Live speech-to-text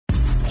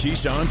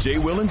Keyshawn, J.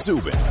 Will, and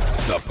Zubin,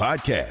 the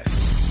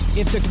podcast.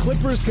 If the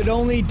Clippers could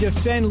only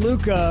defend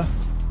Luka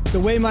the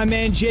way my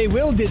man Jay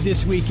Will did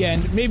this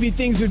weekend, maybe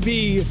things would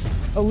be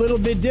a little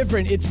bit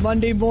different. It's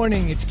Monday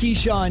morning. It's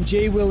Keyshawn,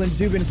 Jay Will, and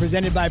Zubin,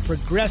 presented by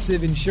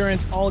Progressive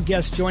Insurance. All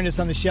guests join us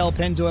on the Shell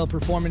Pennzoil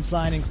Performance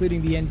Line,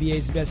 including the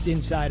NBA's best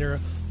insider,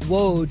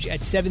 Woj,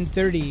 at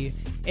 7:30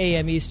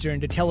 a.m.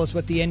 Eastern, to tell us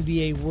what the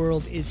NBA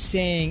world is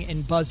saying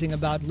and buzzing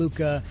about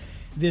Luka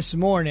this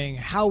morning.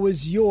 How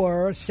was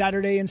your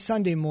Saturday and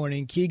Sunday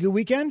morning, Key? Good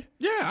weekend?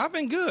 Yeah, I've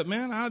been good,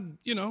 man. I,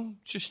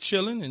 just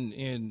chilling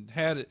and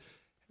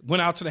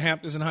went out to the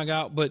Hamptons and hung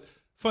out. But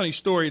funny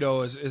story,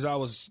 though, is I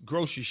was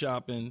grocery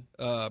shopping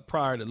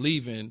prior to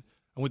leaving.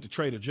 I went to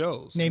Trader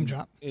Joe's. Name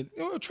drop.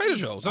 Trader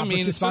Joe's.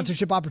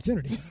 Sponsorship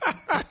opportunity.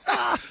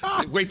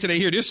 Wait till they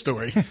hear this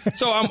story.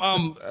 So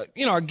I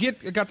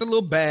got the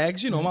little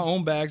bags, my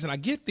own bags, and I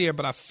get there,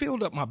 but I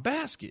filled up my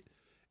basket.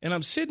 And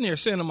I'm sitting there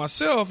saying to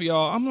myself,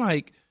 y'all, I'm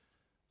like,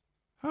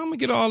 how am I going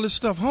to get all this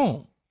stuff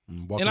home?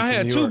 And I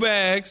had two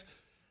bags,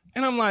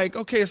 and I'm like,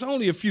 okay, it's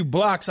only a few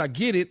blocks. I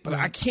get it, but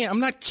I'm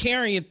not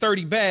carrying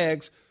 30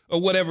 bags or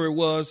whatever it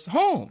was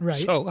home. Right.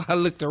 So I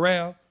looked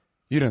around.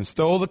 You done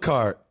stole the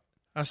cart.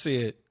 I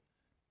said,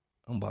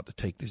 I'm about to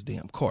take this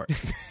damn cart.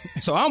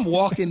 So I'm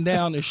walking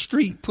down the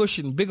street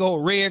pushing big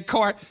old red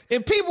cart,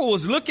 and people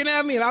was looking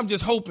at me, and I'm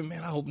just hoping,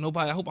 man, I hope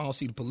I don't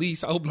see the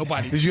police. I hope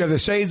nobody. Did you have the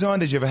shades on?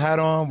 Did you have a hat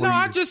on? No,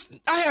 I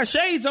had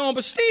shades on,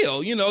 but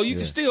still,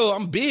 can still,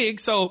 I'm big.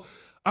 So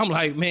I'm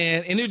like,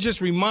 man, and it just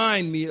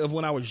remind me of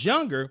when I was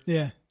younger.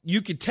 Yeah.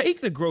 You could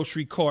take the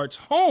grocery carts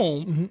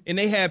home, and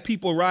they had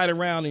people ride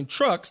around in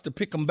trucks to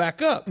pick them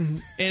back up. And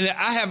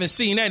I haven't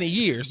seen that in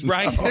years,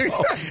 right?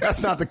 No,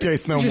 that's not the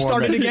case no more. You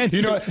started again.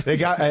 You know, they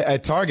got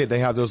at Target, they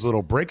have those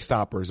little brake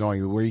stoppers on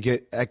you where you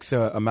get X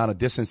amount of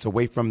distance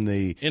away from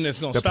the and it's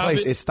gonna the stop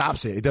place. It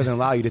stops it. It doesn't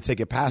allow you to take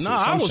it past it. No,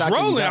 I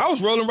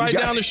was rolling right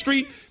down the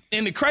street.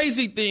 And the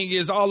crazy thing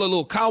is all the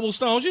little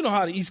cobblestones. You know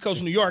how the East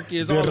Coast of New York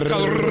is. All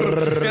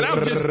the and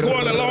I'm just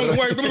going along the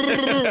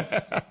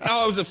way.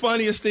 Oh, it was the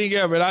funniest thing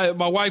ever. And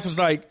my wife was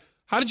like,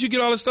 how did you get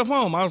all this stuff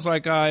home? I was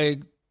like,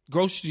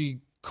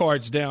 grocery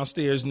carts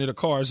downstairs near the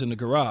cars in the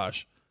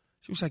garage.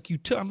 She was like, you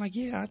took? I'm like,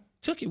 yeah, I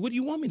took it. What do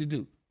you want me to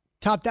do?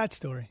 Top that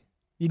story.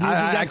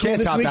 I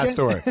can't top that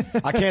story.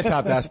 I can't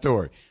top that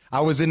story.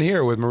 I was in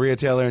here with Maria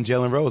Taylor and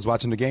Jalen Rose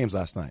watching the games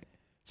last night.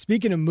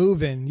 Speaking of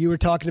moving, you were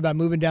talking about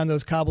moving down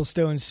those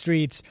cobblestone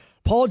streets.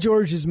 Paul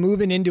George is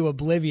moving into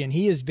oblivion.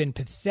 He has been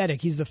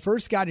pathetic. He's the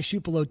first guy to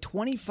shoot below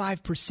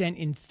 25%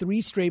 in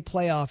 3 straight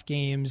playoff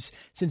games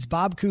since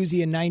Bob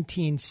Cousy in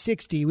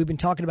 1960. We've been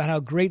talking about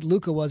how great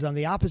Luka was on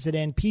the opposite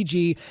end.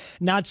 PG,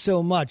 not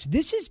so much.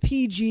 This is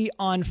PG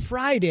on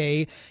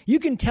Friday. You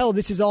can tell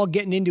this is all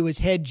getting into his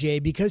head, Jay,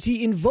 because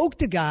he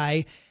invoked a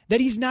guy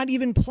that he's not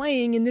even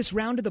playing in this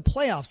round of the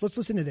playoffs. Let's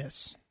listen to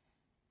this.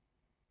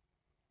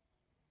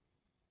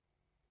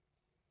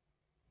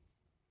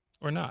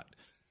 Or not.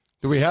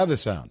 Do we have the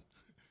sound?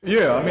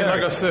 Yeah, I mean,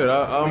 like I said,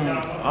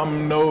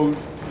 I'm no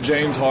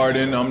James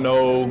Harden. I'm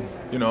no,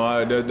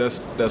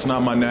 that's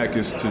not my knack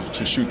is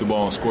to shoot the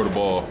ball and score the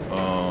ball.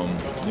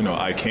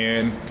 I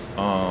can,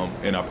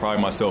 and I pride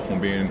myself on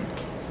being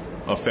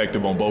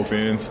effective on both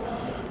ends.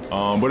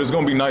 But it's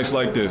going to be nights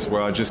like this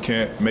where I just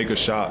can't make a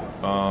shot,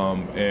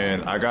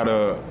 and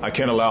I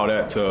can't allow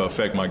that to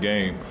affect my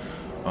game.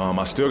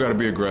 I still got to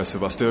be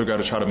aggressive. I still got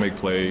to try to make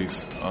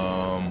plays.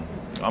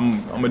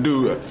 I'm going to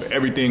do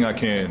everything I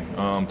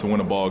can to win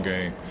a ball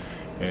game.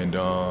 And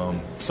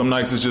some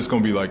nights it's just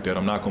going to be like that.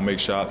 I'm not going to make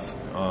shots,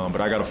 but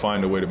I got to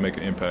find a way to make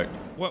an impact.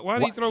 Why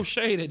did he throw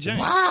shade at James?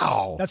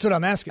 Wow. That's what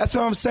I'm asking. That's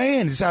what I'm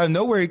saying. Just out of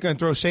nowhere, you're going to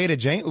throw shade at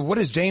James. What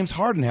does James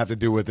Harden have to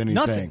do with anything?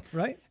 Nothing,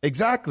 right?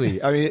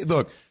 Exactly. I mean,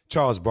 look,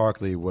 Charles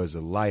Barkley was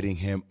lighting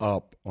him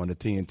up on the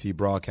TNT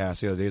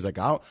broadcast the other day. He's like,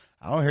 I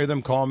don't hear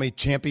them call me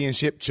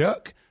Championship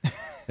Chuck.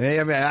 I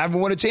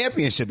haven't won a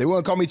championship. They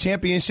want to call me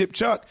Championship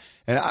Chuck.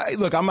 And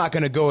I'm not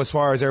going to go as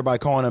far as everybody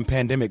calling him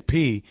Pandemic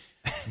P.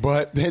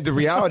 But the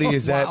reality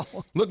is that,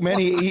 look, man,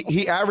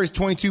 he averaged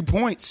 22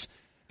 points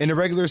in the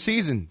regular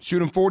season,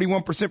 shooting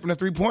 41% from the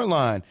three-point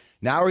line.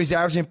 Now he's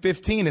averaging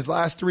 15 his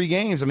last 3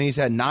 games. I mean, he's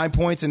had 9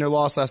 points in their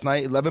loss last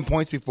night, 11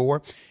 points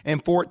before,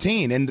 and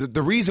 14. And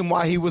the reason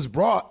why he was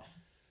brought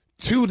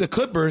to the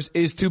Clippers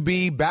is to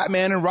be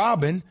Batman and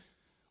Robin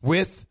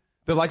with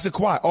the likes of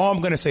Kawhi. All I'm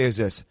going to say is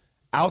this.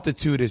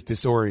 Altitude is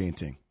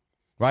disorienting,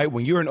 right?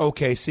 When you're in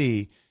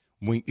OKC,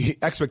 when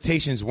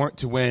expectations weren't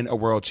to win a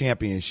world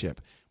championship.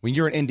 When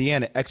you're in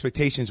Indiana,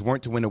 expectations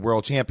weren't to win a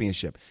world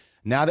championship.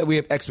 Now that we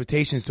have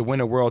expectations to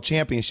win a world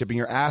championship and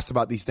you're asked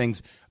about these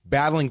things,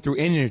 battling through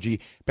energy,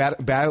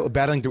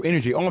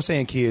 all I'm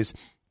saying, Key, is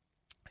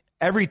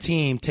every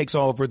team takes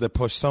over the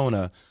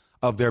persona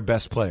of their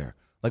best player.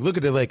 Like, look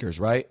at the Lakers,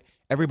 right?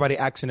 Everybody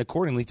acting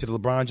accordingly to the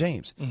LeBron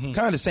James. Mm-hmm.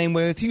 Kind of the same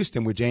way with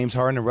Houston with James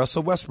Harden and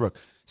Russell Westbrook.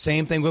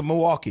 Same thing with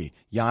Milwaukee,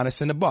 Giannis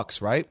and the Bucks,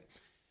 right?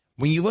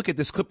 When you look at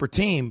this Clipper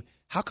team,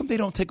 how come they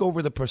don't take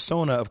over the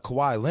persona of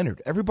Kawhi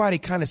Leonard? Everybody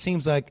kind of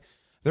seems like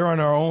they're on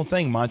their own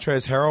thing.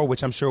 Montrezl Harrell,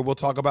 which I'm sure we'll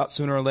talk about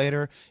sooner or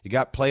later. You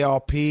got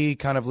Playoff P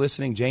kind of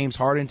listening. James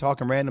Harden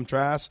talking random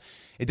trash.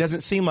 It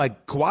doesn't seem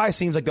like Kawhi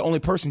seems like the only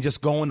person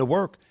just going to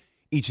work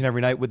each and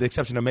every night, with the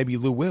exception of maybe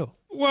Lou Will.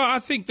 Well, I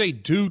think they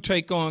do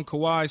take on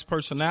Kawhi's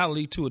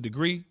personality to a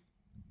degree.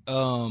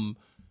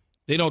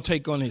 They don't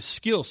take on his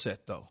skill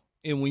set, though.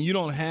 And when you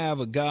don't have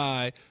a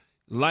guy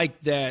like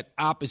that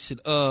opposite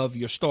of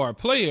your star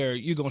player,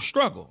 you're going to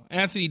struggle.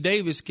 Anthony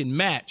Davis can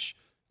match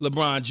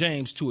LeBron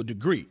James to a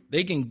degree.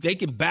 They can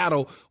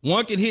battle.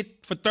 One can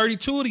hit for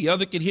 32, the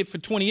other can hit for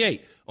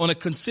 28 on a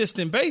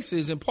consistent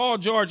basis. And Paul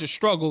George has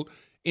struggled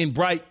in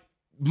bright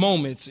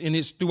moments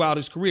throughout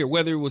his career,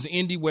 whether it was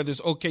Indy, whether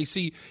it's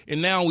OKC,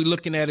 and now we're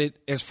looking at it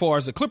as far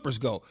as the Clippers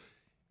go.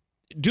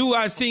 Do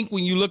I think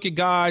when you look at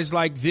guys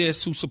like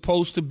this who's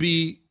supposed to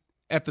be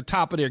at the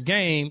top of their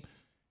game,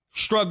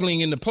 struggling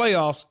in the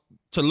playoffs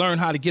to learn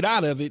how to get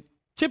out of it,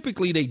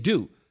 typically they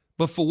do.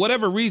 But for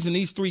whatever reason,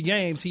 these 3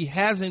 games, he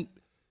hasn't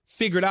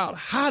figured out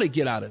how to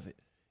get out of it.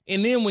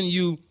 And then when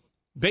you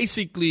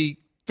basically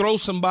throw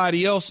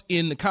somebody else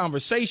in the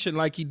conversation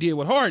like he did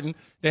with Harden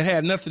that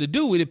had nothing to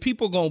do with it,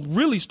 people going to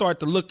really start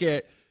to look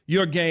at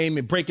your game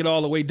and break it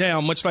all the way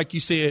down, much like you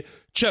said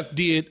Chuck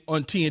did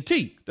on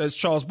TNT. That's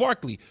Charles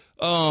Barkley.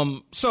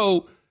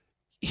 So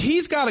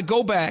he's got to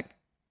go back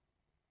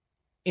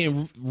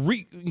and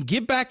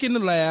get back in the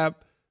lab,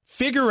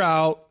 figure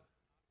out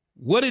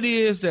what it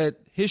is that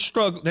he's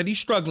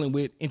struggling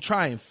with, and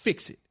try and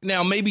fix it.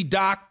 Now, maybe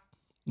Doc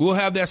will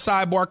have that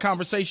sidebar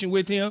conversation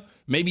with him.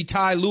 Maybe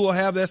Ty Lue will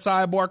have that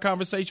sidebar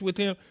conversation with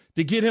him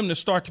to get him to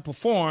start to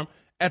perform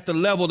at the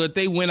level that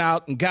they went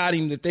out and got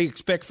him, that they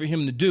expect for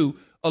him to do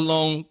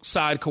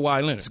alongside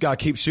Kawhi Leonard. Just got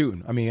to keep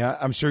shooting. I mean,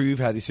 I'm sure you've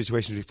had these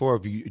situations before.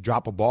 If you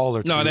drop a ball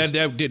or two. No, that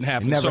didn't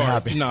happen. It never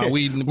happened. No,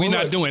 we're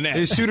not doing that.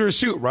 It's shooters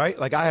shoot, right?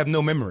 Like, I have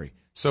no memory.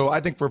 So I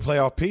think for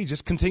playoff P,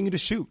 just continue to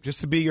shoot,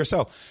 just to be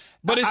yourself.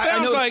 But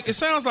it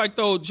sounds like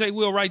though, Jay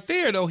Will right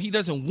there, though, he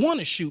doesn't want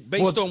to shoot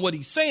based on what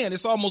he's saying.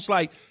 It's almost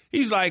like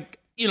he's like,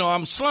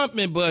 I'm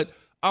slumping, but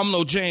I'm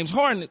no James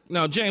Harden.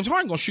 Now, James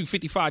Harden going to shoot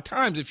 55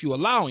 times if you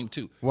allow him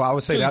to. Well, I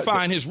would say that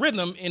find his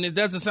rhythm, and it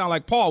doesn't sound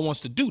like Paul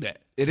wants to do that.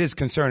 It is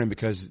concerning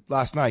because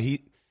last night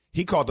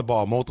he caught the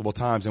ball multiple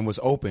times and was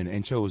open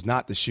and chose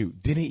not to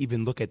shoot. Didn't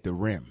even look at the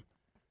rim.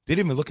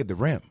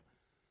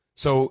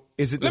 So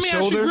is it the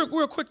shoulder? Let me ask you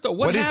real quick, though.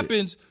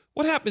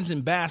 What happens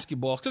in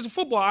basketball? Because in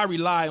football, I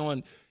rely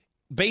on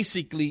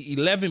basically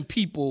 11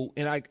 people,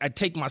 and I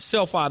take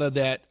myself out of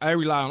that. I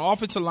rely on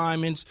offensive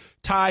linemen,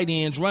 tight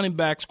ends, running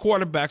backs,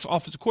 quarterbacks,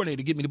 offensive coordinator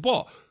to get me the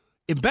ball.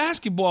 In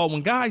basketball,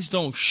 when guys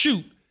don't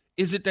shoot,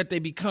 is it that they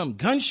become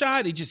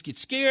gun-shy? They just get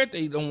scared?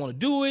 They don't want to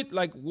do it?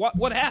 Like,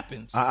 what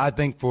happens? I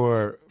think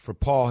for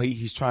Paul,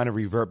 he's trying to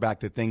revert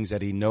back to things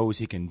that he knows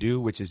he can do,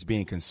 which is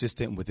being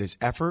consistent with his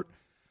effort.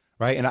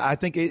 Right, and I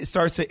think it's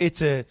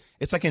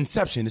like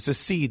inception. It's a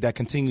seed that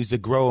continues to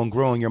grow and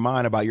grow in your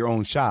mind about your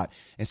own shot,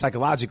 and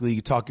psychologically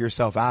you talk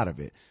yourself out of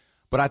it.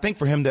 But I think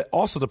for him, that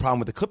also the problem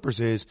with the Clippers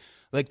is,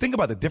 like, think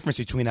about the difference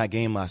between that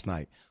game last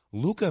night.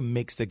 Luka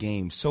makes the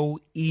game so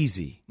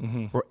easy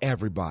for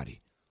everybody.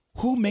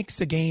 Who makes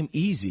the game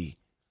easy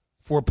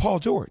for Paul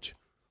George?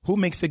 Who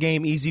makes the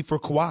game easy for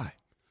Kawhi?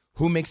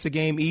 Who makes the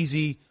game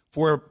easy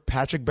for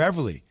Patrick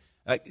Beverley?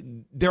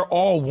 They're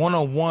all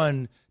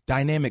one-on-one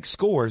dynamic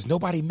scores.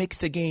 Nobody makes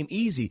the game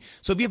easy.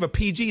 So if you have a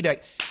PG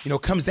that,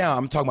 comes down,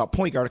 I'm talking about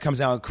point guard, that comes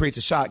down and creates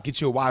a shot, gets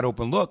you a wide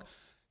open look,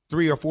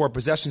 3 or 4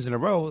 possessions in a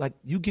row, like,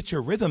 you get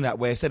your rhythm that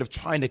way instead of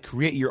trying to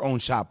create your own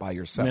shot by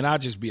yourself. Man,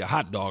 I'd just be a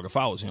hot dog if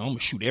I was him. I'm going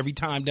to shoot every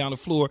time down the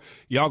floor.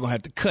 Y'all going to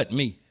have to cut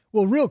me.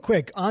 Well, real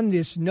quick, on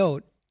this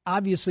note,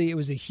 obviously it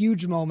was a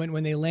huge moment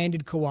when they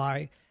landed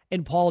Kawhi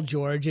and Paul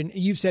George, and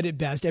you've said it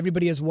best.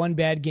 Everybody has one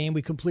bad game.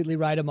 We completely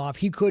write him off.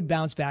 He could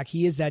bounce back.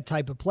 He is that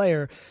type of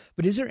player.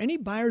 But is there any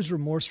buyer's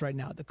remorse right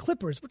now? The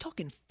Clippers, we're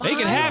talking 5. They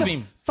can have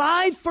him.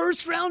 5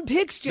 first-round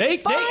picks, Jay.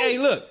 Hey,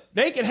 look,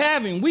 they can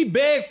have him. We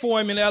begged for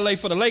him in L.A.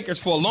 for the Lakers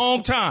for a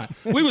long time.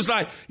 We was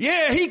like,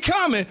 yeah, he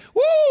coming.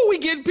 Woo, we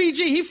getting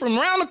PG. He from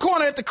around the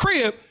corner at the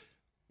crib.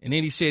 And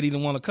then he said he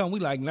didn't want to come.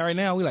 We like, right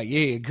now, we like,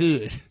 yeah,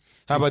 good.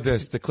 How about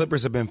this? The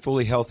Clippers have been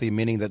fully healthy,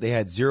 meaning that they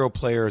had 0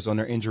 players on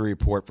their injury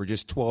report for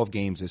just 12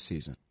 games this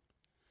season.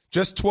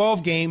 Just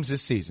 12 games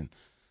this season.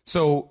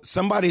 So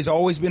somebody's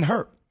always been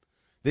hurt.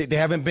 They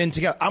haven't been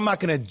together. I'm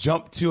not going to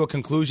jump to a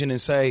conclusion and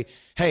say,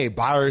 hey,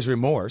 buyer's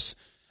remorse.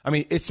 I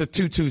mean, it's a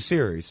 2-2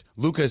 series.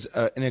 Luka's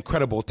an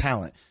incredible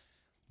talent.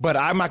 But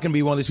I'm not going to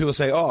be one of these people who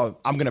say, oh,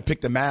 I'm going to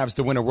pick the Mavs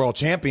to win a world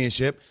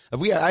championship. I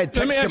had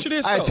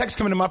text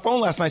coming to my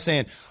phone last night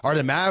saying, are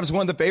the Mavs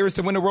one of the favorites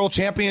to win the world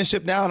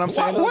championship now? And I'm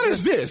saying, what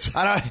is this?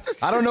 I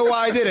don't know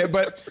why I did it,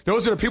 but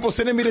those are the people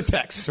sending me the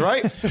texts,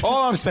 right?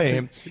 All I'm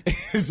saying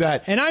is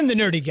that. And I'm the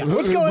nerdy guy.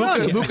 What's going on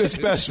here? Luka's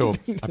special.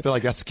 I feel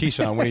like that's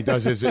Keyshawn when he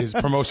does his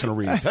promotional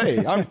reads. Hey,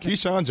 I'm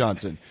Keyshawn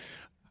Johnson.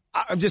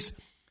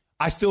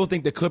 I still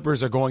think the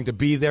Clippers are going to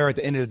be there at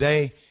the end of the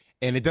day.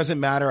 And it doesn't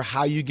matter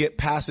how you get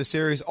past the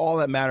series. All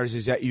that matters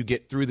is that you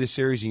get through this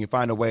series and you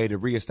find a way to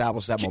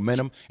reestablish that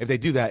momentum. If they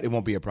do that, it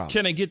won't be a problem.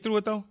 Can they get through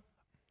it, though?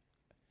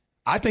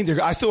 I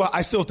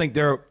still think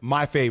they're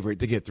my favorite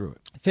to get through it.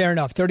 Fair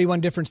enough.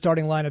 31 different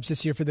starting lineups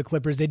this year for the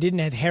Clippers. They didn't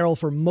have Harrell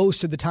for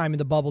most of the time in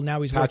the bubble.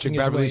 Now he's Patrick working his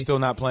way. Beverley still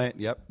not playing.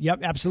 Yep,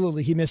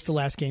 absolutely. He missed the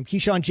last game.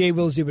 Keyshawn, J.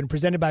 Will, Zubin,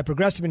 presented by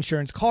Progressive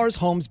Insurance. Cars,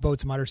 homes,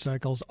 boats,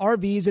 motorcycles,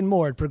 RVs, and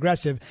more at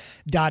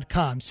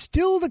Progressive.com.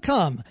 Still to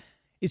come,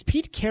 is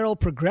Pete Carroll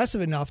progressive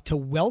enough to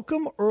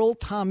welcome Earl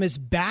Thomas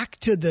back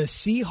to the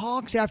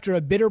Seahawks after a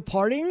bitter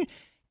parting?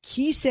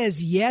 Key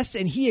says yes,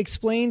 and he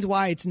explains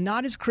why it's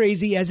not as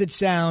crazy as it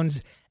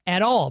sounds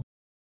at all.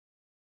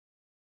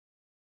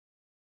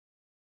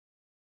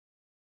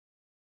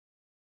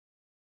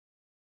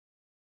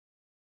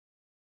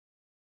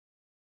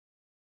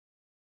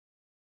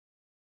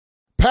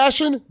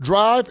 Passion,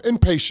 drive,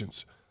 and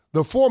patience.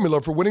 The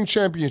formula for winning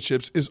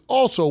championships is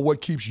also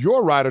what keeps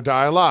your ride or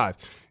die alive.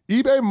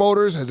 eBay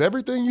Motors has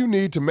everything you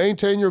need to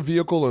maintain your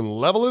vehicle and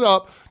level it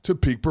up to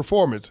peak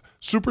performance.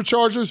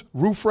 Superchargers,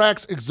 roof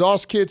racks,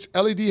 exhaust kits,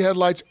 LED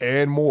headlights,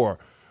 and more.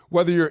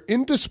 Whether you're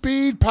into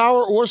speed,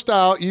 power, or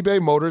style,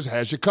 eBay Motors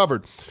has you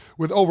covered.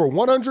 With over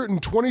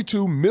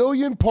 122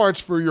 million parts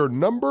for your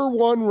number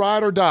one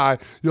ride or die,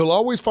 you'll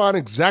always find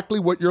exactly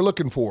what you're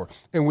looking for.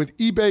 And with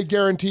eBay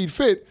Guaranteed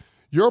Fit,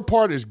 your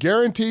part is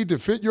guaranteed to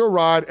fit your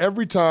ride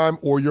every time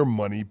or your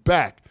money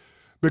back.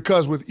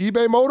 Because with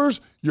eBay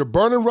Motors, you're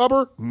burning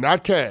rubber,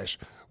 not cash.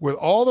 With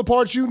all the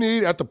parts you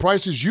need at the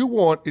prices you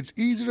want, it's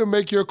easy to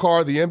make your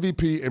car the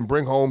MVP and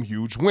bring home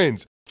huge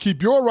wins.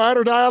 Keep your ride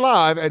or die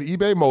alive at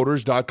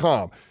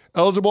ebaymotors.com.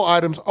 Eligible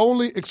items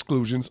only.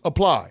 Exclusions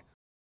apply.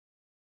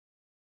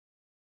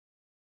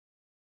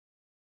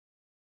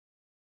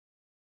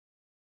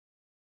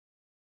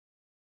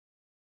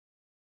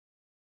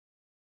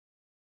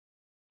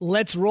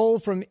 Let's roll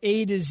from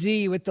A to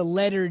Z with the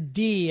letter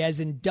D, as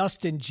in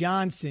Dustin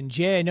Johnson.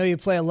 Jay, I know you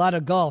play a lot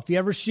of golf. You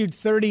ever shoot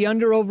 30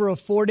 under over a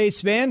 4-day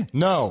span?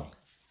 No.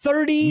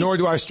 30 Nor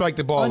do I strike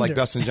the ball under. like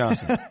Dustin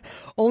Johnson.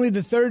 Only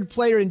the third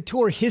player in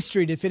tour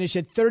history to finish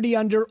at 30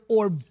 under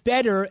or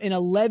better, an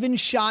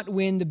 11-shot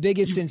win, the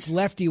biggest since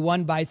Lefty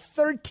won by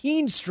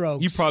 13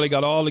 strokes. You probably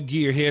got all the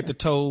gear, head to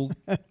toe,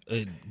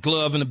 a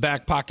glove in the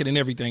back pocket and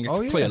everything.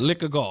 Oh, yeah. Play a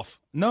lick of golf.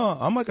 No,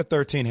 I'm like a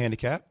 13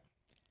 handicap.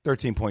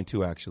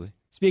 13.2, actually.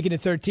 Speaking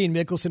of 13,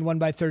 Mickelson won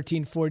by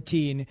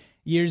 13-14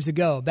 years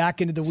ago.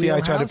 Back into the wheelhouse. See how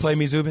he tried to play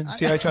me, Zubin?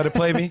 See how he tried to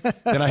play me?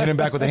 Then I hit him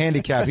back with a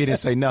handicap. He didn't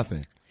say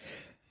nothing.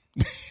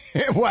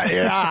 What?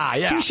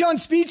 Yeah. Keyshawn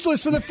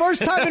speechless for the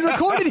first time in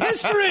recorded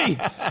history.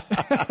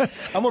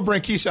 I'm going to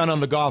bring Keyshawn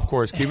on the golf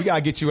course, Key. We got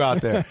to get you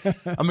out there.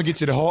 I'm going to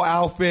get you the whole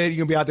outfit.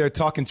 You're going to be out there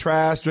talking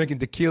trash, drinking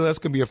tequila. It's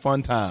going to be a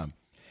fun time.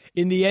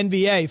 In the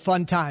NBA,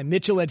 fun time.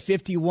 Mitchell at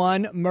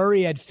 51,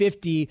 Murray at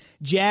 50,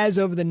 Jazz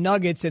over the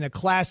Nuggets in a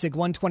classic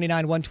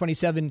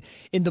 129-127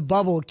 in the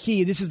bubble.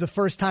 Key, this is the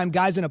first time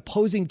guys in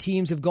opposing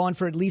teams have gone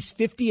for at least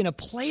 50 in a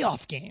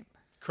playoff game.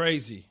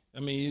 Crazy. I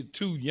mean,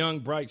 two young,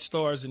 bright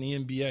stars in the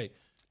NBA.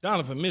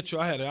 Donovan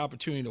Mitchell, I had the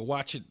opportunity to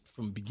watch it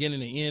from beginning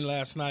to end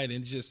last night,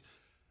 and just,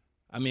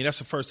 I mean, that's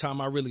the first time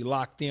I really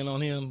locked in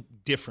on him.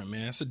 Different,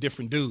 man. It's a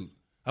different dude.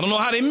 I don't know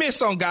how they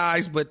miss on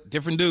guys, but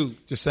different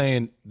dude. Just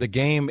saying, the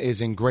game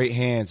is in great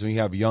hands when you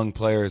have young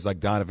players like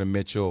Donovan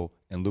Mitchell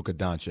and Luka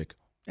Doncic.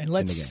 And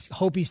let's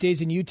hope he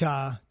stays in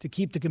Utah to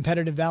keep the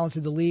competitive balance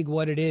of the league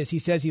what it is. He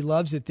says he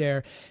loves it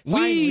there.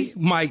 We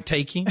might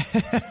take him.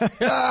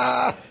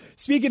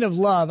 Speaking of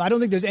love, I don't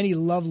think there's any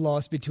love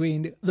lost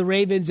between the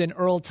Ravens and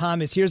Earl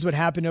Thomas. Here's what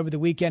happened over the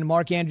weekend.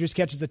 Mark Andrews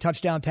catches a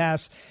touchdown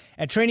pass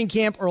at training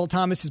camp. Earl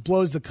Thomas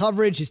blows the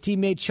coverage. His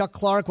teammate Chuck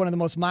Clark, one of the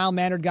most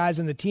mild-mannered guys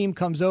on the team,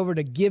 comes over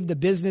to give the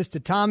business to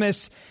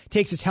Thomas,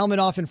 takes his helmet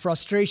off in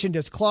frustration,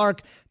 does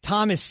Clark.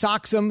 Thomas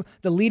socks him.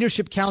 The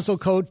leadership council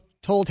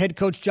told head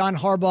coach John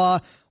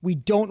Harbaugh, we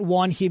don't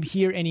want him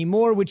here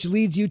anymore, which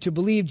leads you to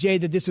believe, Jay,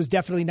 that this was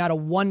definitely not a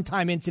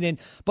one-time incident,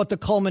 but the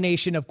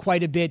culmination of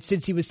quite a bit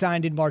since he was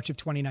signed in March of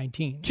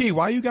 2019. Key,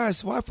 why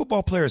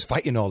football players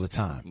fighting all the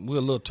time? We're a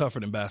little tougher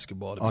than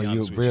basketball, to be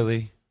honest with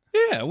really?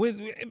 you. Yeah,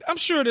 I'm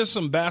sure there's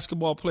some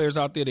basketball players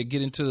out there that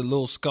get into the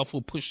little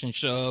scuffle, push and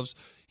shoves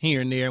here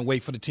and there and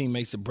wait for the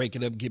teammates to break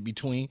it up, get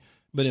between.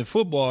 But in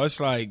football, it's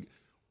like,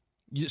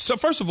 so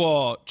first of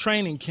all,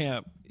 training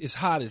camp is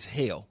hot as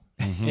hell.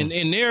 Mm-hmm.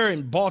 And they're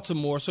in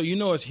Baltimore, so you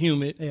know it's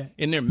humid. Yeah.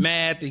 And they're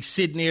mad. They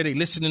sitting there. They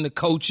listening to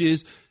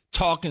coaches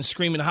talking,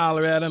 screaming,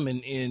 holler at them,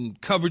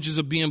 and coverages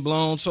are being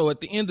blown. So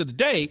at the end of the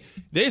day,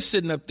 they're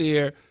sitting up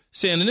there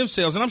saying to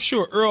themselves, and I'm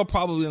sure Earl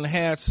probably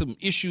had some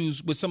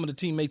issues with some of the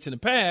teammates in the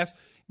past,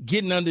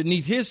 getting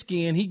underneath his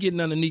skin, he getting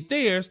underneath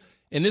theirs,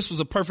 and this was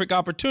a perfect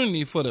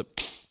opportunity for the,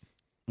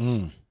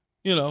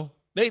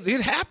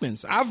 it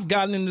happens. I've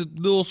gotten into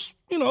little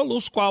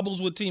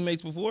squabbles with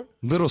teammates before.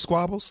 Little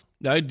squabbles?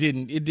 No, it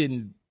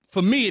didn't.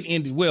 For me, it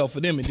ended well.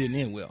 For them, it didn't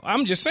end well.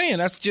 I'm just saying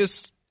that's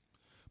just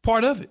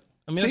part of it.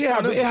 I mean,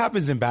 it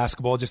happens in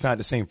basketball, just not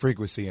the same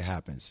frequency it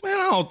happens.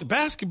 Man, the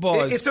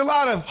basketball is... It's a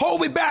lot of,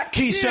 hold me back,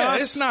 Keyshawn. Yeah,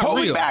 it's not hold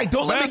real. Me back.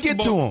 Don't let me get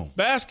to him.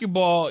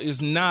 Basketball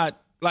is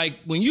not... Like,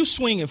 when you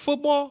swing in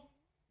football,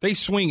 they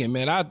swinging,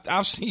 man.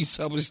 I've seen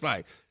something, it's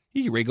like,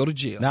 he get ready to go to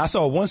jail. Now, I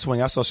saw one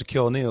swing. I saw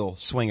Shaquille O'Neal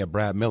swing at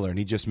Brad Miller, and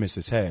he just missed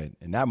his head.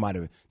 And that might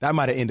have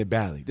ended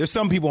badly. There's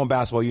some people in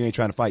basketball you ain't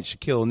trying to fight.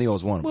 Shaquille O'Neal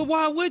is one of them. Well,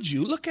 why would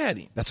you? Look at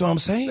him. That's what I'm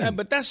saying.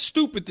 But that's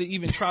stupid to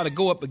even try to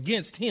go up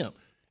against him.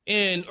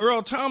 And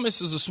Earl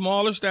Thomas is a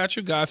smaller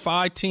stature guy,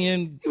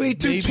 5'10". You mean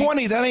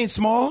 220? That ain't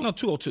small. No,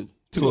 202.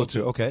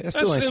 202. Okay, that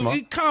still ain't small.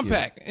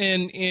 Compact.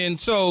 Yeah. And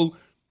so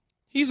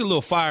he's a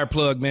little fire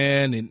plug,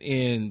 man,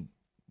 and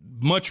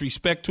much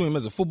respect to him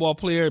as a football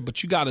player,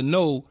 but you got to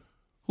know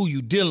who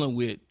you dealing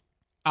with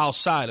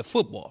outside of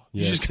football.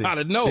 You just got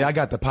to know. See, I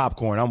got the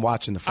popcorn. I'm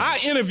watching the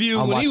fights. I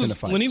interviewed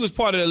when he was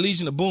part of the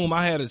Legion of Boom.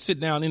 I had a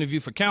sit-down interview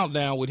for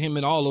Countdown with him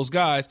and all those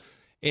guys,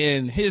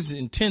 and his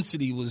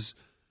intensity was,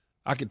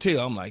 I could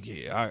tell. I'm like,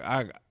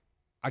 yeah,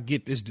 I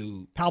get this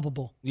dude.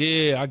 Palpable.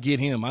 Yeah, I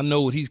get him. I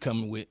know what he's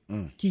coming with.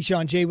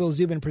 Keyshawn, J. Will,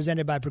 Zubin,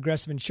 presented by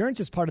Progressive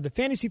Insurance as part of the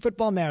Fantasy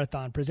Football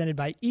Marathon, presented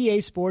by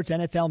EA Sports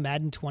NFL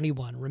Madden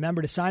 21.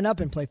 Remember to sign up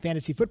and play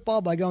fantasy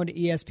football by going to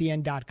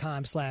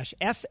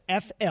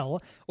ESPN.com/FFL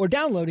or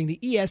downloading the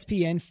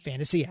ESPN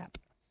Fantasy app.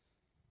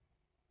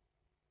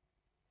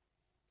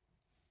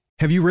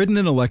 Have you ridden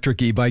an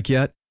electric e-bike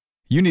yet?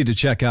 You need to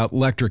check out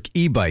Electric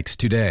E-Bikes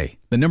today,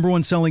 the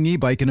 #1 selling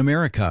e-bike in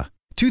America.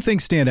 Two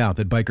things stand out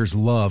that bikers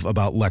love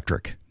about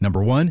Lectric.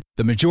 Number one,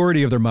 the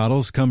majority of their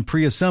models come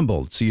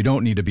pre-assembled, so you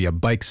don't need to be a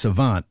bike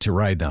savant to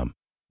ride them.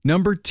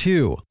 Number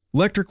two,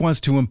 Lectric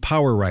wants to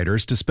empower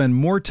riders to spend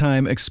more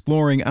time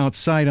exploring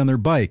outside on their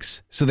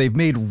bikes, so they've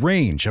made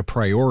range a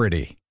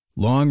priority.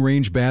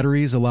 Long-range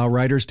batteries allow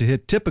riders to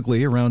hit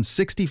typically around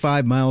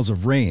 65 miles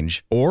of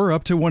range, or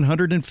up to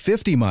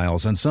 150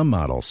 miles on some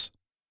models.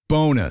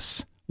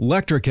 Bonus,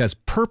 Lectric has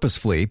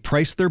purposefully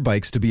priced their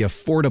bikes to be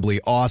affordably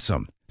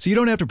awesome, so you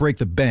don't have to break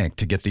the bank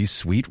to get these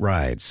sweet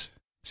rides.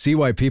 See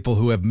why people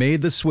who have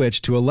made the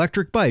switch to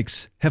electric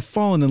bikes have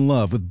fallen in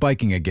love with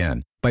biking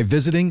again by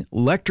visiting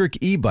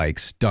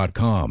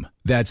lectricebikes.com.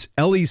 That's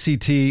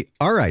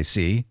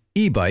LECTRIC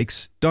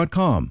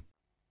ebikes.com.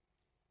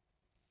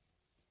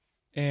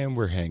 And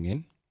we're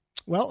hanging.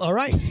 Well, all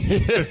right.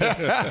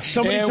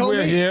 Somebody and told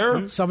we're me.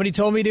 Here. Somebody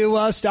told me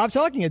to stop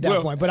talking at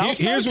that point. But I'll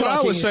stop here's what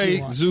I would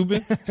say,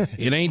 Zubin.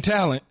 It ain't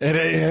talent. It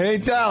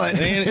ain't talent.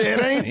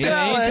 It ain't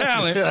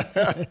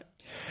talent.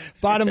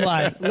 Bottom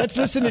line, let's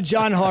listen to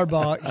John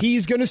Harbaugh.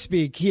 He's going to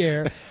speak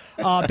here.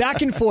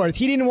 Back and forth.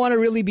 He didn't want to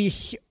really be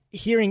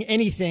hearing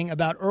anything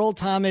about Earl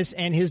Thomas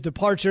and his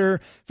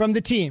departure from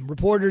the team.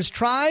 Reporters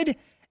tried,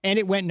 and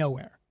it went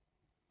nowhere.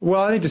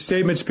 Well, I think the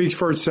statement speaks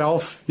for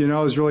itself. You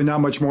know, there's really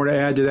not much more to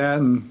add to that,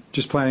 and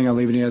just planning on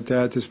leaving it at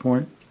that at this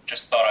point.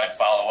 Just thought I'd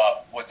follow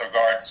up with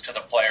regards to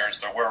the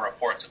players. There were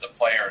reports that the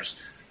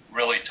players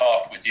really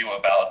talked with you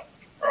about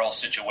Earl's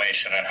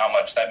situation and how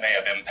much that may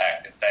have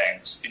impacted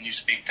things. Can you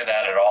speak to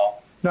that at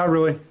all? Not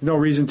really. No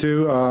reason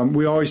to.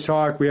 We always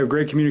talk. We have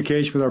great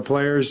communication with our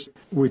players.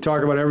 We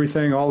talk about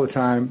everything all the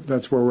time.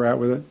 That's where we're at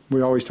with it.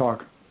 We always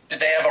talk. Did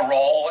they have a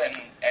role in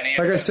any of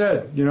Like I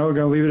said, we're going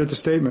to leave it at the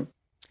statement.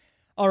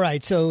 All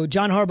right, so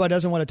John Harbaugh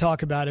doesn't want to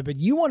talk about it, but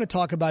you want to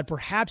talk about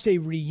perhaps a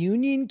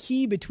reunion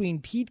key between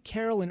Pete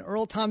Carroll and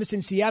Earl Thomas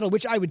in Seattle,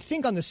 which I would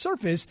think on the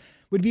surface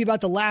would be about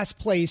the last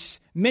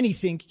place many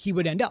think he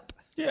would end up.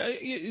 Yeah,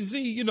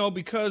 Z,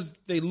 because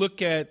they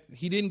look at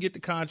he didn't get the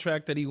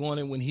contract that he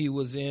wanted when he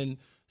was in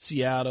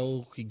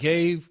Seattle. He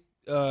gave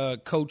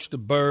Coach the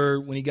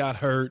bird when he got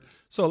hurt.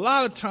 So a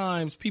lot of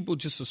times people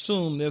just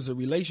assume there's a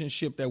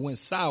relationship that went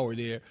sour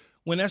there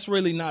when that's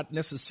really not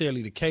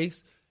necessarily the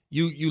case.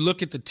 You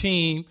look at the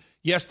team,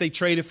 yes, they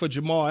traded for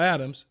Jamal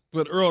Adams,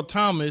 but Earl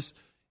Thomas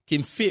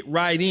can fit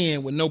right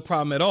in with no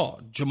problem at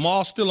all.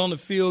 Jamal's still on the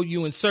field.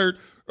 You insert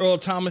Earl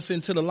Thomas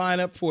into the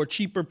lineup for a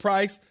cheaper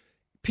price.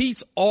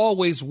 Pete's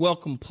always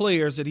welcomed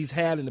players that he's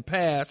had in the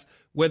past,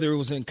 whether it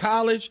was in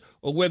college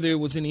or whether it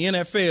was in the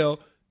NFL,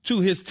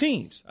 to his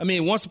teams. I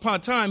mean, once upon a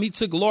time, he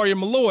took Lawyer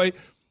Malloy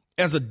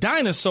as a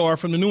dinosaur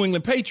from the New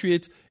England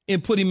Patriots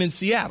and put him in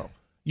Seattle.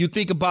 You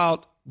think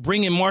about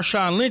bringing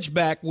Marshawn Lynch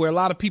back, where a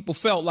lot of people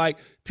felt like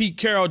Pete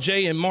Carroll,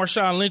 Jay, and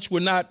Marshawn Lynch were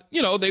not,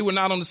 they were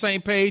not on the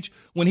same page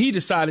when he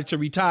decided to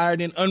retire,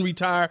 then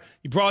unretire.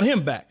 He brought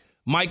him back.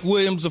 Mike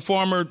Williams, a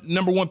former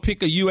 #1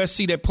 pick of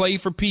USC that played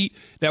for Pete,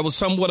 that was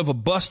somewhat of a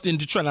bust in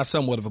Detroit, not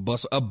somewhat of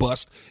a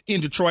bust in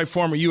Detroit,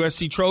 former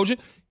USC Trojan.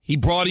 He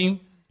brought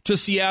him to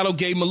Seattle,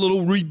 gave him a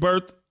little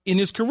rebirth in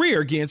his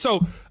career again.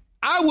 So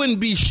I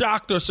wouldn't be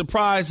shocked or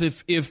surprised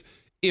if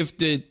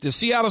the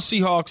Seattle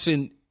Seahawks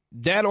and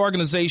that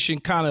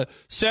organization kind of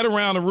sat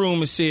around the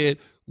room and said,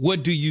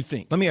 what do you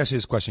think? Let me ask you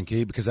this question,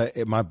 Key, because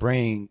my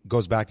brain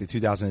goes back to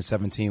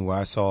 2017 where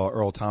I saw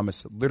Earl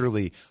Thomas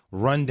literally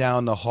run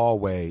down the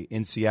hallway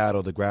in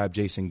Seattle to grab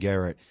Jason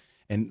Garrett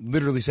and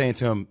literally saying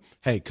to him,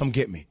 hey, come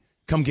get me,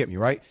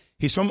 right?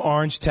 He's from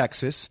Orange,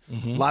 Texas.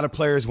 Mm-hmm. A lot of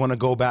players want to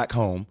go back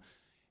home.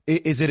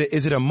 Is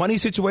it a money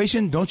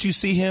situation? Don't you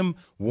see him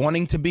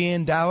wanting to be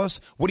in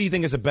Dallas? What do you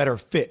think is a better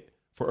fit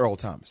for Earl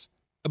Thomas?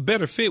 A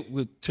better fit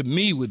to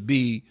me would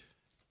be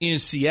in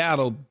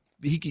Seattle.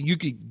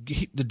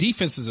 The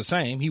defense is the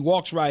same. He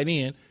walks right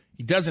in.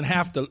 He doesn't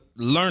have to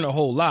learn a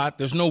whole lot.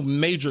 There's no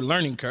major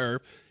learning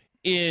curve.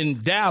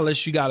 In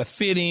Dallas, you got to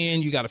fit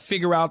in, you got to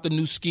figure out the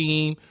new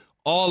scheme,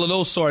 all of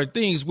those sort of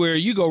things, where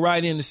you go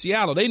right into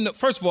Seattle. They know,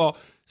 first of all,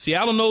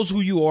 Seattle knows who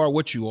you are,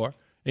 what you are.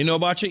 They know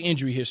about your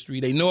injury history.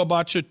 They know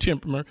about your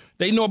temperament.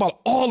 They know about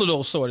all of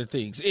those sort of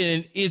things.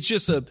 And it's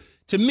just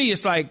to me,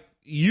 it's like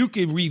you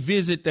can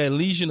revisit that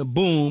Legion of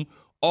Boom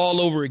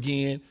all over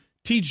again,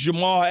 teach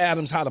Jamal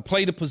Adams how to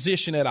play the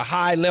position at a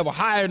high level,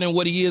 higher than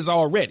what he is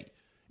already.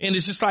 And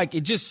it's just like,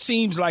 it just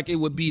seems like it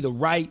would be the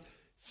right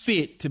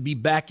fit to be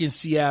back in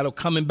Seattle,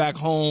 coming back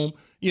home,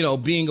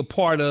 being a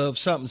part of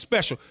something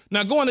special.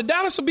 Now, going to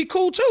Dallas would be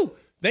cool, too.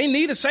 They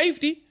need a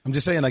safety. I'm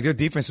just saying, like, their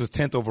defense was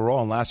 10th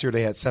overall, and last year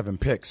they had 7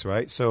 picks,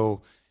 right?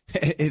 So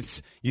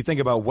you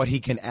think about what he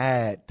can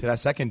add to that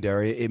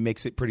secondary, it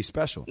makes it pretty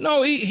special.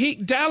 No,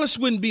 Dallas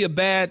wouldn't be a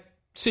bad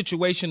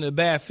situation, a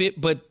bad fit,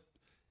 but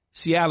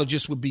Seattle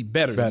just would be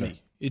better to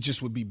me. It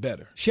just would be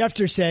better.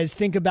 Schefter says,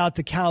 think about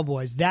the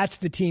Cowboys. That's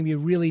the team you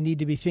really need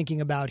to be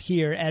thinking about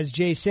here. As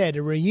Jay said,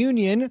 a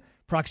reunion,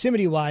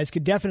 proximity-wise,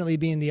 could definitely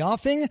be in the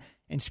offing,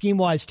 and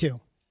scheme-wise, too.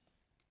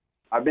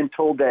 I've been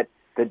told that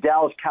the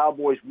Dallas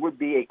Cowboys would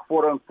be a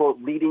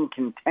quote-unquote leading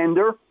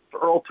contender for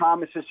Earl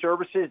Thomas's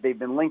services. They've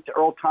been linked to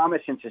Earl Thomas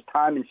since his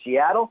time in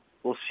Seattle.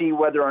 We'll see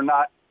whether or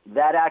not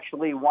that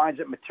actually winds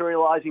up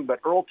materializing, but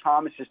Earl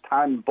Thomas's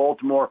time in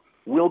Baltimore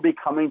will be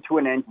coming to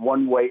an end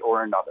one way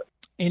or another.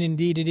 And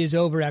indeed, it is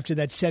over after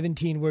that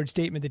 17-word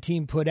statement the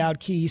team put out.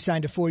 Key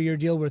signed a 4-year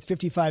deal worth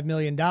 $55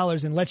 million.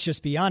 And let's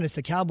just be honest,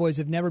 the Cowboys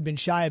have never been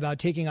shy about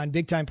taking on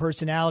big-time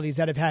personalities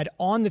that have had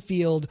on the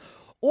field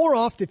or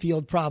off the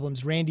field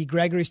problems. Randy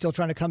Gregory still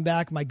trying to come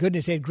back. My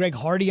goodness, they had Greg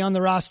Hardy on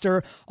the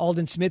roster.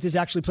 Aldon Smith has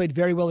actually played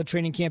very well at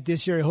training camp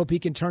this year. I hope he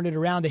can turn it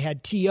around. They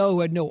had T.O., who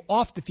had no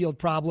off the field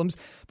problems,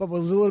 but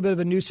was a little bit of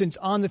a nuisance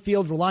on the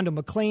field. Rolando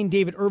McClain,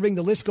 David Irving,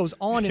 the list goes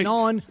on and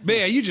on.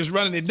 Man, you just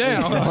running it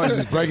down.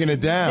 Just breaking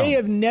it down. They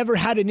have never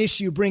had an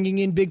issue bringing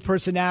in big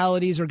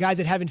personalities or guys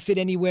that haven't fit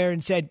anywhere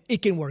and said,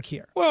 it can work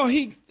here. Well,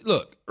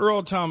 look,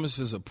 Earl Thomas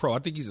is a pro. I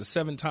think he's a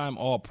 7-time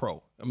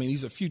All-Pro. I mean,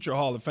 he's a future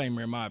Hall of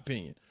Famer in my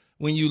opinion.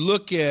 When you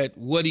look at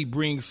what he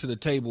brings to the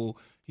table,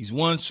 he's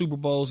won Super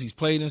Bowls, he's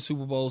played in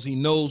Super Bowls, he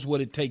knows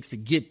what it takes to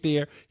get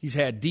there, he's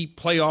had deep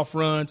playoff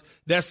runs.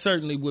 That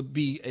certainly would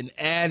be an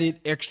added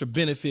extra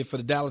benefit for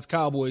the Dallas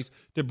Cowboys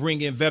to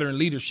bring in veteran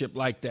leadership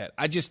like that.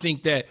 I just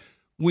think that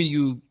when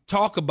you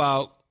talk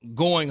about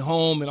going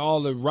home and all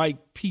the right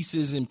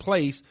pieces in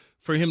place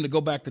for him to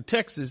go back to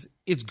Texas,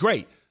 it's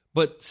great.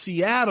 But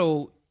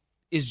Seattle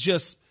is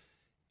just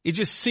 – it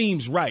just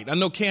seems right. I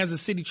know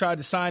Kansas City tried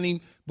to sign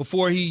him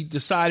before he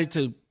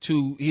decided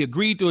he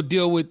agreed to a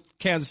deal with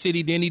Kansas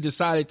City. Then he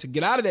decided to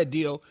get out of that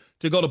deal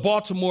to go to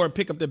Baltimore and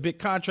pick up the big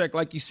contract.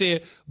 Like you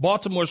said,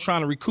 Baltimore's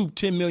trying to recoup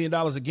 $10 million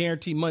of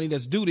guaranteed money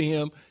that's due to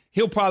him.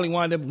 He'll probably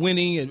wind up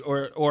winning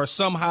or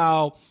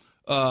somehow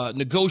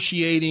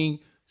negotiating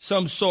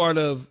some sort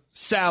of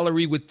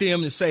salary with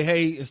them to say,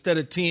 hey, instead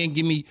of 10,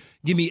 give me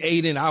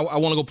 8 and I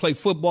want to go play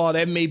football.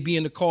 That may be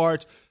in the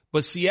cards.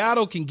 But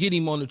Seattle can get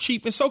him on the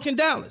cheap, and so can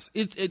Dallas.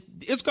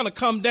 It's going to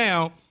come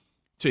down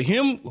to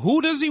him.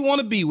 Who does he want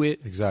to be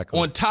with? Exactly.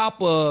 On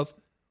top of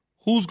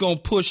who's going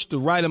to push the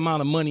right amount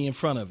of money in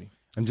front of him.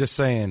 I'm just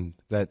saying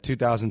that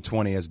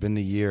 2020 has been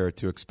the year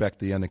to expect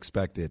the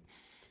unexpected.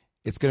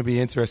 It's going to be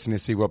interesting to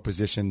see what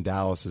position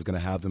Dallas is going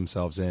to have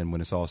themselves in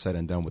when it's all said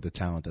and done with the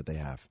talent that they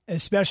have.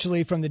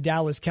 Especially from the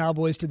Dallas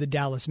Cowboys to the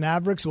Dallas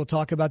Mavericks. We'll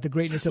talk about the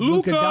greatness of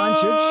Luka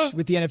Doncic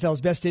with the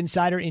NFL's best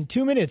insider in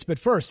 2 minutes. But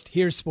first,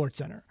 here's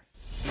SportsCenter.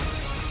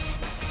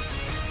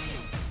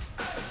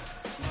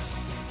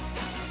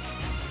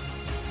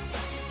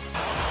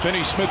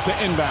 Finney-Smith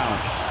to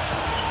inbound.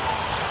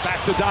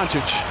 Back to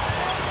Doncic.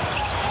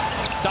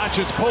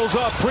 Doncic pulls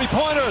up,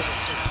 three-pointer.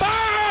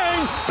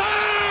 Bang!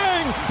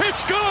 Bang!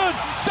 It's good!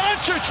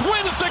 Doncic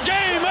wins the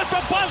game at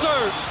the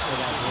buzzer!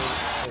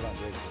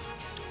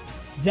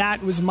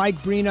 That was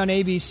Mike Breen on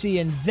ABC,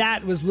 and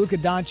that was Luka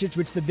Doncic,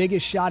 which is the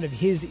biggest shot of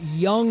his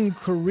young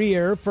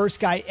career. First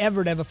guy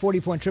ever to have a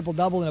 40-point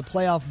triple-double in a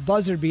playoff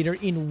buzzer beater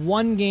in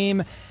one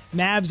game.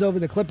 Mavs over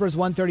the Clippers,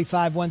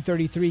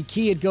 135-133.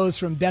 Key, it goes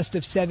from best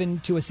of 7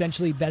 to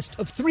essentially best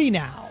of 3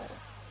 now.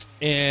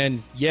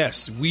 And,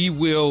 yes, we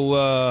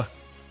will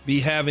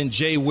be having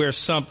Jay wear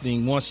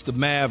something once the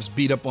Mavs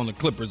beat up on the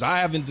Clippers. I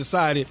haven't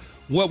decided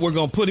what we're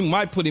going to put him.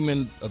 Might put him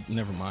in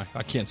never mind.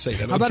 I can't say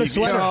that. How about TV? A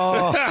sweater?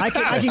 Oh. I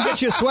can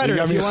get you a sweater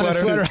if you want a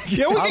sweater.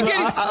 Yeah, we can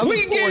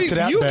get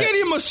him. You get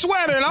him a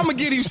sweater, and I'm going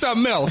to get him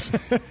something else.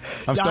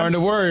 I'm starting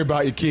to worry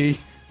about you, Key.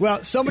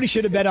 Well, somebody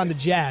should have bet on the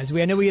Jazz.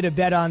 I know we had a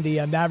bet on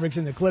the Mavericks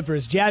and the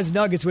Clippers. Jazz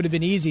Nuggets would have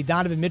been easy.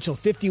 Donovan Mitchell,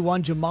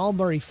 51. Jamal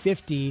Murray,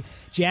 50.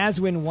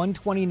 Jazz win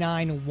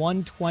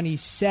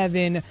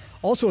 129-127.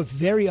 Also a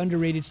very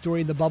underrated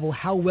story in the bubble,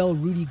 how well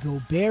Rudy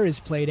Gobert has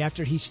played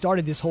after he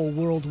started this whole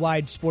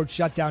worldwide sports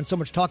shutdown. So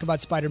much talk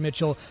about Spider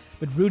Mitchell,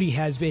 but Rudy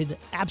has been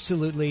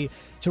absolutely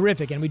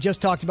terrific. And we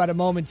just talked about it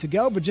moments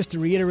ago, but just to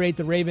reiterate,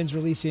 the Ravens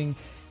releasing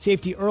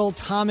safety Earl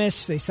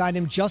Thomas. They signed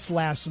him just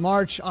last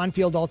March.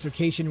 On-field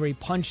altercation where he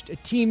punched a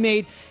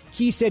teammate.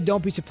 He said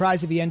don't be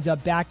surprised if he ends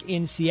up back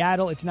in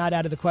Seattle. It's not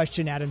out of the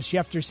question. Adam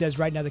Schefter says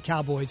right now the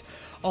Cowboys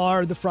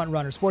are the front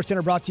runner.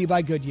 SportsCenter brought to you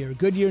by Goodyear.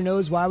 Goodyear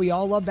knows why we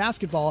all love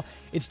basketball.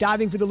 It's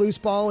diving for the loose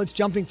ball. It's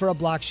jumping for a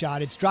block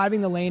shot. It's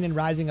driving the lane and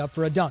rising up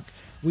for a dunk.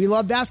 We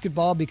love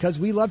basketball because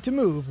we love to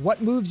move.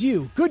 What moves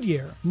you?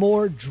 Goodyear,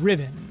 more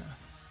driven.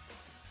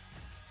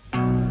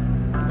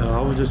 I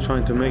was just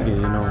trying to make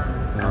it,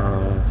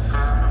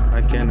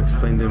 I can't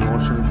explain the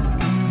emotions.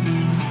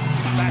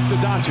 Back to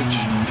Doncic.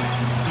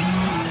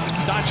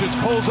 Doncic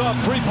pulls up,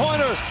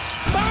 three-pointer.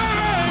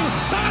 Bang!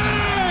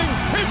 Bang!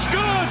 It's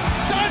good!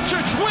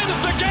 Doncic wins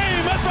the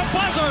game at the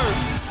buzzer!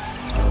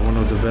 One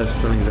of the best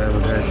feelings I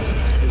ever had.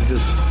 It's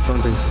just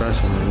something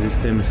special, man. This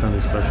team is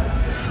something special.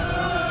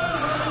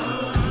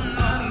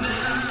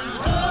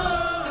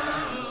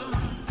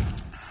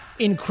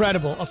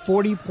 Incredible. A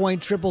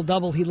 40-point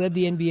triple-double. He led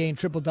the NBA in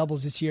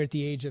triple-doubles this year at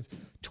the age of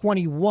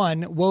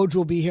 21. Woj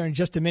will be here in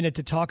just a minute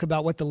to talk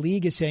about what the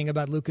league is saying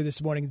about Luka this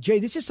morning. Jay,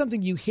 this is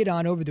something you hit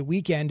on over the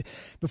weekend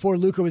before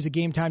Luka was a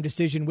game-time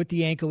decision with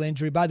the ankle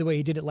injury. By the way,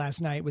 he did it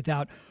last night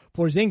without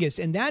Porzingis,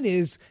 and that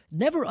is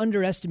never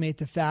underestimate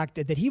the fact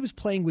that he was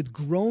playing with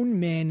grown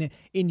men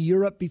in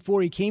Europe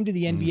before he came to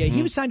the NBA.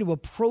 He was signed to a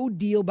pro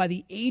deal by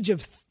the age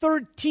of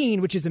 13,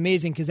 which is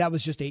amazing because that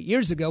was just 8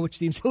 years ago, which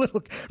seems a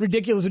little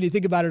ridiculous when you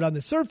think about it on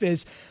the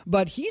surface.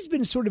 But he's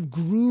been sort of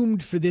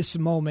groomed for this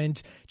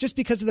moment just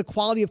because of the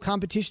quality of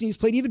competition he's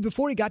played even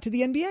before he got to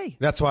the NBA.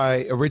 That's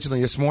why originally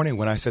this morning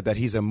when I said that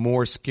he's a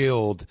more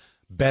skilled,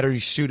 better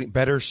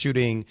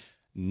shooting,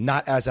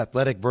 not as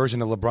athletic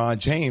version of LeBron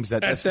James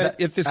at this age.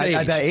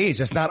 At that age,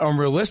 that's not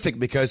unrealistic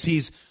because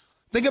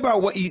think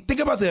about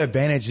the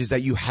advantages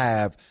that you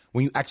have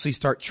when you actually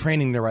start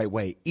training the right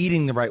way,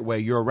 eating the right way.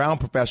 You're around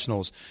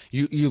professionals.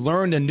 You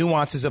learn the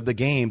nuances of the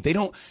game.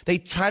 They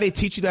try to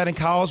teach you that in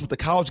college, but the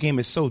college game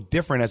is so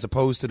different as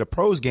opposed to the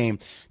pros game.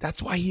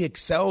 That's why he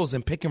excels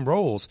in pick and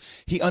rolls.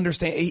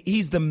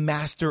 He's the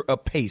master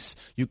of pace.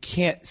 You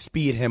can't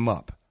speed him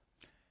up.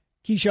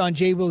 Keyshawn,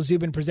 J. Will,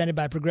 Zubin, presented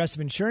by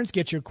Progressive Insurance.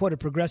 Get your quote at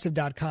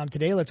Progressive.com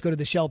today. Let's go to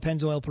the Shell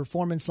Pennzoil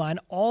Performance Line.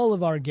 All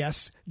of our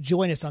guests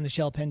join us on the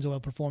Shell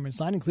Pennzoil Performance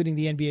Line, including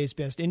the NBA's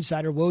best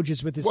insider. Woj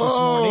is with us this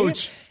morning.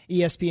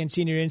 ESPN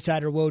senior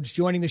insider Woj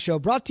joining the show.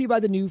 Brought to you by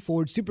the new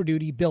Ford Super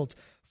Duty, built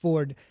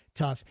Ford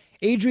tough.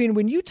 Adrian,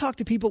 when you talk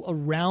to people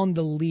around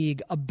the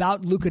league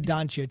about Luka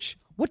Doncic,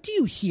 what do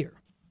you hear?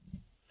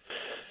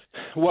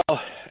 Well,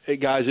 hey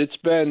guys, it's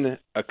been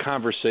a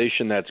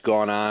conversation that's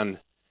gone on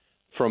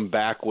from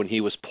back when he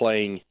was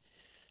playing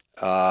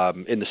in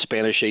the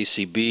Spanish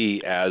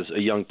ACB as a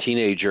young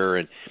teenager.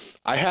 And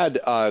I had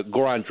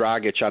Goran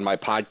Dragic on my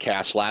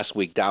podcast last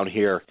week down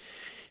here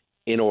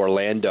in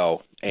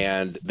Orlando,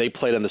 and they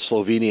played on the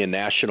Slovenian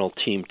national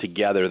team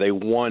together. They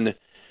won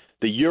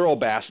the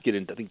Eurobasket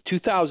in, I think,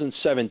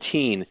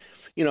 2017.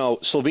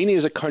 Slovenia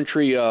is a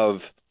country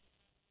of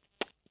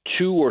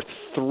 2 or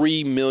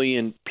 3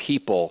 million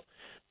people.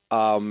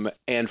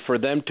 And for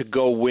them to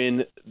go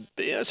win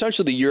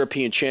essentially the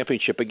European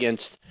Championship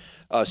against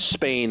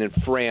Spain and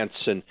France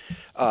and,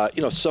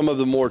 some of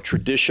the more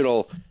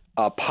traditional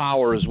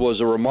powers was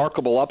a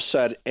remarkable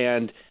upset.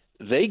 And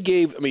they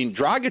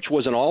Dragic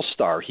was an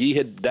all-star.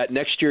 That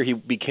next year he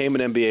became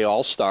an NBA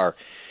all-star.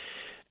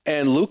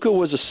 And Luka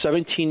was a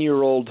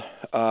 17-year-old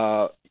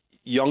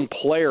young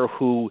player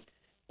who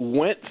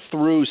went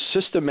through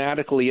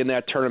systematically in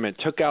that tournament,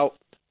 took out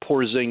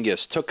Porzingis,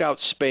 took out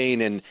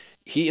Spain, and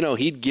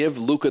he'd give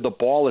Luka the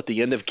ball at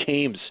the end of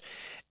games,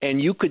 and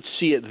you could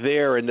see it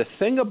there. And the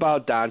thing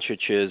about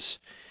Doncic is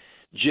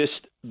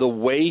just the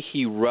way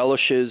he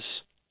relishes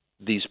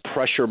these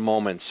pressure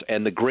moments,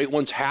 and the great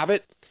ones have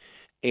it.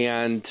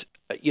 And,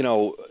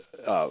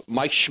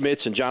 Mike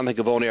Schmitz and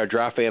Jonathan Gavone, our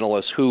draft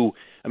analysts, who,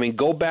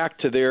 go back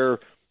to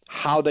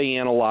how they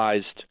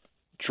analyzed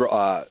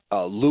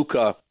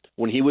Luka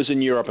when he was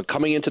in Europe and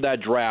coming into that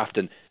draft.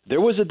 And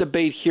there was a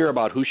debate here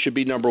about who should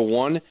be number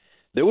one.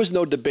 There was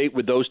no debate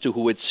with those two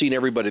who had seen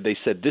everybody. They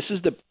said, this is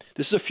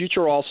a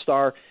future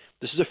all-star.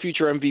 This is a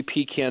future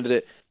MVP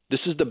candidate. This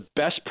is the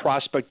best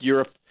prospect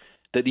Europe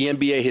that the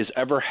NBA has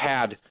ever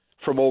had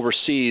from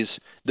overseas.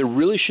 There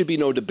really should be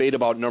no debate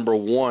about number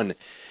one.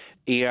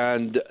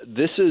 And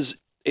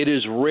it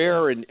is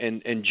rare,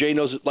 and Jay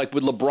knows it, like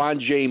with LeBron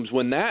James,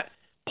 when that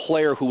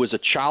player who was a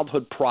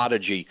childhood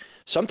prodigy,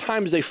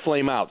 sometimes they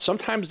flame out.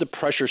 Sometimes the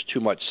pressure's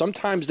too much.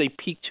 Sometimes they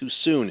peak too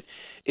soon.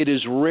 It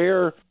is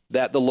rare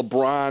that the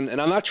LeBron,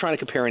 and I'm not trying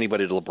to compare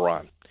anybody to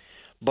LeBron,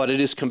 but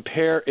it is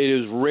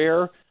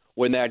rare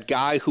when that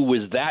guy who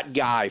was that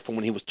guy from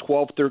when he was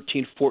 12,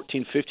 13,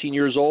 14, 15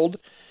 years old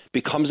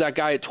becomes that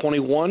guy at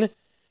 21.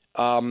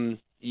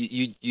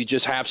 you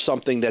just have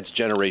something that's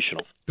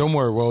generational. Don't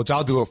worry, Woj.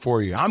 I'll do it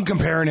for you. I'm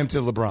comparing him to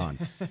LeBron.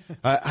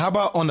 How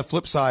about on the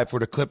flip side for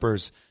the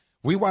Clippers?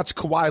 We watched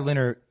Kawhi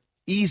Leonard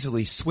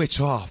easily switch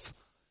off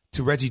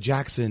to Reggie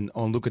Jackson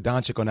on Luka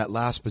Doncic on that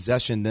last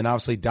possession. Then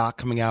obviously Doc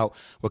coming out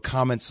with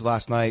comments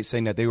last night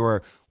saying that they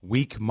were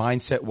weak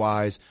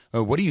mindset-wise.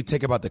 What do you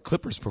take about the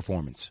Clippers'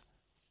 performance?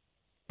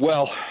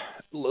 Well,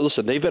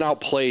 listen, they've been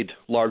outplayed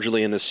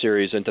largely in this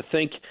series. And to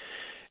think,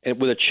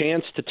 and with a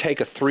chance to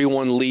take a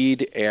 3-1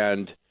 lead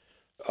and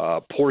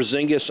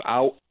Porzingis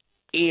out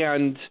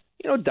and,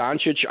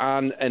 Doncic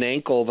on an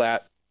ankle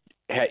that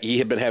he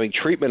had been having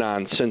treatment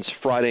on since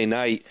Friday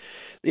night,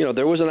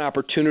 there was an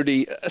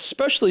opportunity,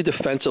 especially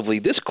defensively.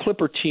 This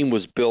Clipper team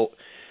was built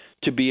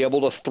to be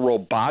able to throw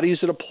bodies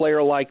at a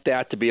player like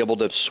that, to be able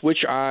to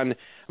switch on.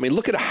 I mean,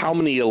 look at how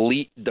many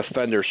elite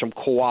defenders from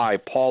Kawhi,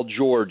 Paul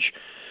George,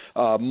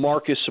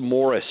 Marcus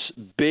Morris,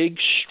 big,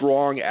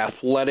 strong,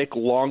 athletic,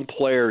 long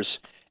players.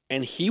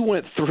 And he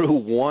went through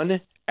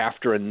one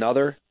after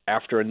another,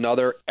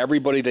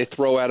 everybody they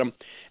throw at him.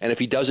 And if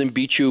he doesn't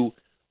beat you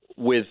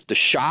with the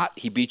shot,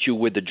 he beats you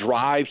with the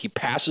drive, he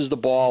passes the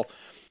ball,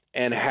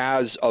 and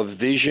has a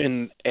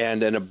vision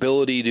and an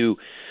ability to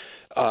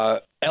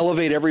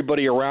elevate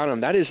everybody around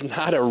him. That is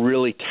not a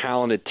really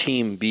talented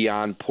team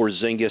beyond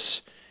Porzingis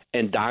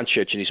and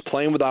Doncic. And he's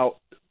playing without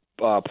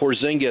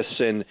Porzingis.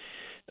 And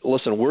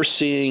listen, we're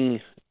seeing,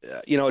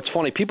 it's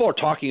funny. People are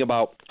talking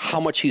about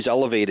how much he's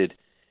elevated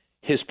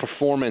his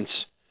performance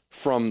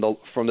from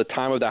the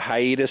time of the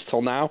hiatus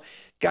till now.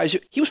 Guys,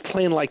 he was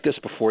playing like this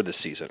before this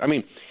season. I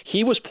mean,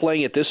 he was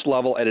playing at this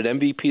level, at an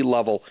MVP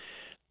level,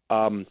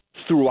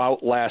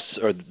 throughout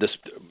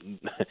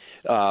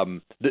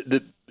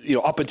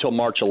up until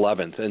March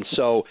 11th. And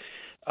so,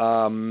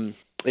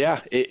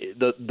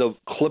 the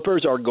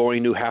Clippers are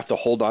going to have to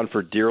hold on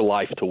for dear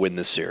life to win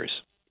this series.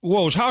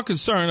 Woj, how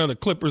concerned are the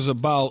Clippers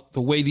about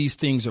the way these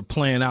things are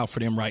playing out for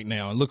them right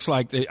now? It looks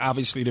like they're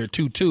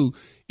 2-2.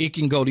 It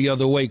can go the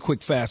other way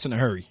quick, fast, in a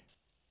hurry.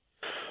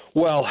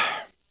 Well,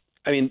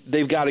 I mean,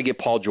 they've got to get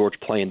Paul George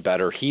playing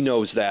better. He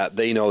knows that.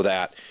 They know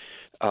that.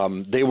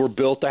 They were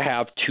built to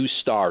have two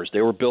stars.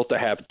 They were built to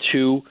have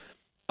two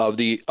of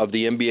the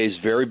NBA's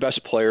very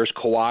best players.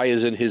 Kawhi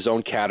is in his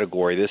own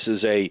category. This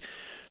is a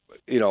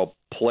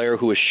player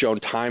who has shown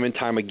time and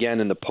time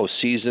again in the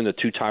postseason, a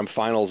two-time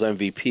Finals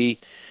MVP,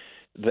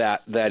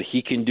 that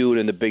he can do it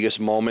in the biggest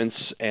moments.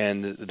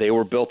 And they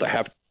were built to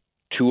have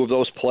two of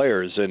those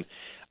players. And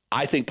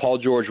I think Paul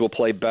George will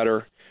play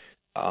better.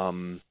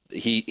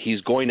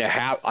 He's going to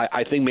have.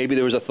 I think maybe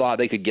there was a thought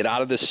they could get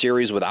out of this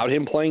series without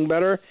him playing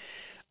better.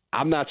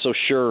 I'm not so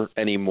sure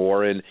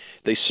anymore. And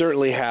they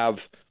certainly have,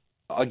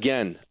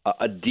 again,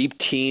 a deep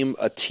team,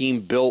 a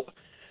team built,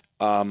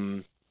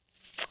 really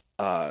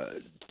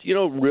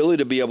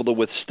to be able to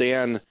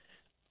withstand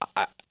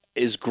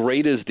as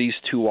great as these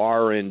two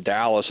are in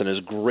Dallas and as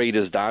great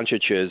as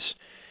Doncic is.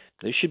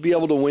 They should be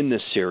able to win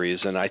this series.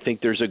 And I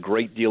think there's a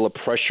great deal of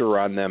pressure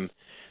on them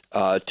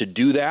to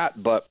do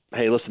that. But,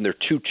 hey, listen, they're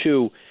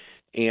 2-2.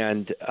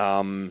 And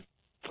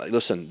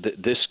listen,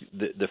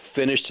 the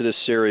finish to this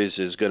series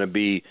is going to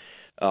be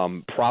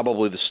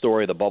probably the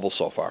story of the bubble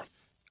so far.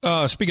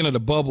 Speaking of the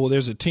bubble,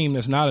 there's a team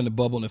that's not in the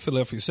bubble in the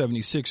Philadelphia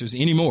 76ers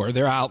anymore.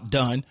 They're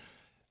outdone.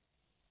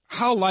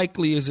 How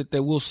likely is it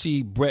that we'll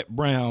see Brett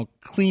Brown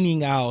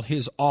cleaning out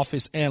his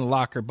office and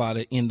locker by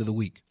the end of the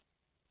week?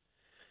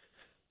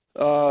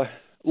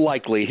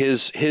 Likely.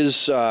 His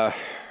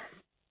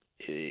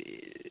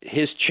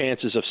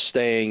chances of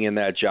staying in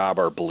that job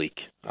are bleak,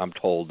 I'm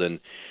told. And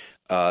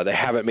they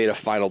haven't made a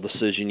final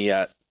decision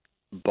yet,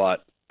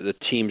 but the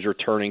team's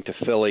returning to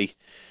Philly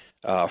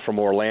from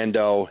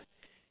Orlando.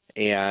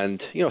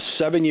 And,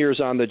 7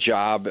 years on the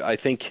job, I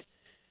think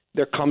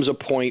there comes a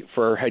point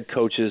for head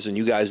coaches, and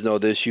you guys know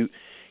this, you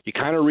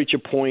kind of reach a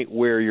point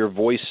where your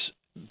voice,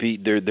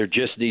 there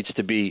just needs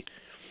to be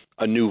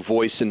a new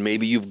voice, and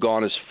maybe you've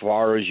gone as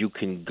far as you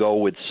can go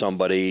with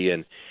somebody.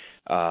 And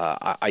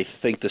I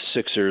think the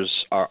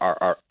Sixers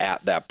are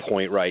at that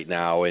point right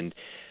now, and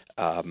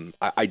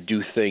I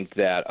do think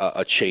that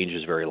a change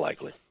is very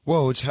likely.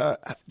 Woj,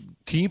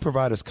 can you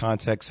provide us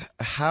context?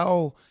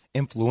 How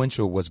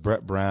influential was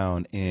Brett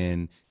Brown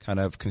in kind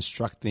of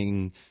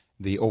constructing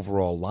the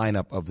overall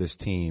lineup of this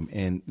team?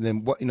 And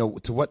then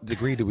to what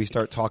degree do we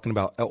start talking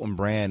about Elton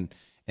Brand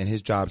and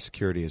his job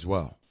security as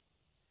well?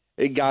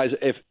 Hey guys,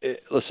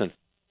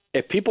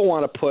 if people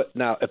want to put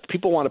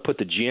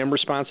the GM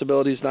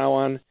responsibilities now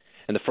on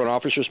and the front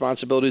office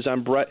responsibilities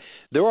on Brett,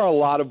 there are a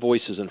lot of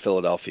voices in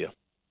Philadelphia,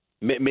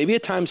 maybe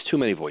at times too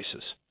many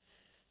voices,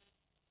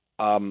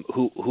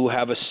 who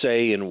have a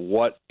say in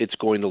what it's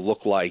going to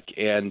look like.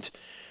 And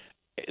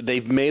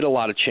they've made a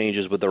lot of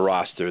changes with the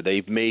roster.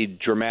 They've made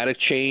dramatic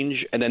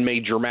change and then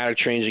made dramatic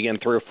change again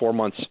 3 or 4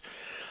 months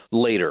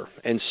later.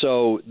 And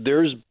so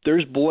there's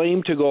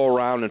blame to go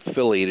around in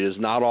Philly. It is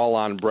not all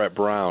on Brett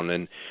Brown,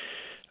 and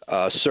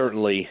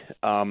certainly.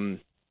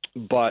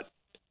 But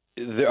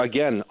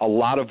again, a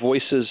lot of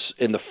voices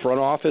in the front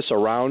office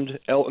around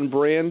Elton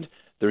Brand.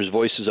 There's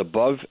voices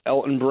above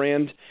Elton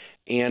Brand.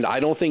 And I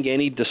don't think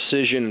any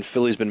decision in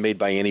Philly's been made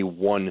by any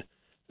one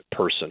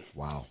person.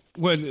 Wow.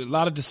 Well, a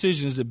lot of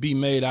decisions to be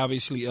made,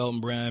 obviously Elton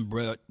Brand,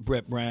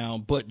 Brett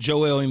Brown, but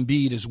Joel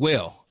Embiid as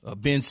well,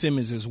 Ben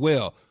Simmons as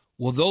well.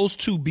 Will those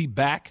two be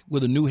back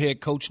with a new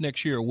head coach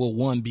next year, or will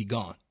one be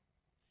gone?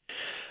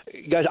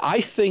 Guys, I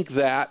think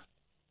that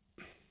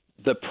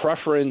the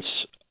preference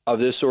of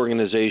this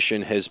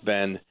organization has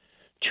been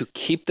to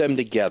keep them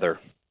together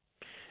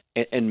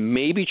and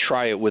maybe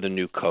try it with a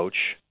new coach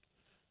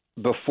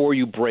before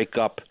you break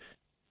up,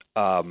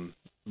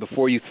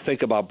 before you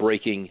think about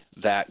breaking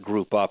that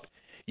group up.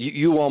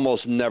 You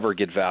almost never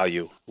get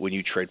value when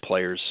you trade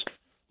players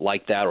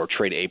like that or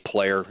trade a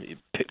player. You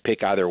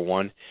pick either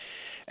one.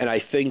 And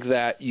I think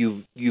that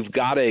you've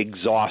got to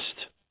exhaust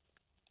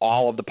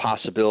all of the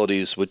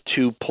possibilities with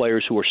two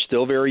players who are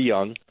still very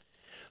young,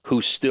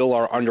 who still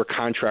are under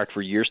contract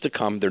for years to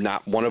come. They're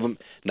not one of them.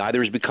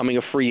 Neither is becoming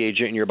a free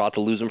agent, and you're about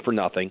to lose them for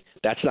nothing.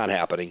 That's not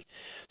happening.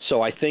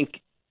 So I think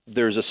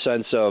there's a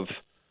sense of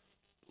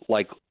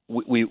like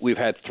we've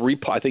had three.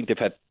 I think they've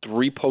had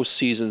 3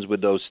 postseasons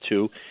with those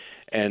two,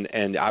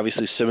 and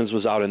obviously Simmons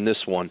was out in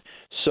this one.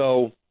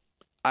 So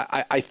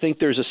I think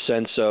there's a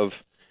sense of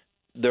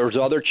there's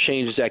other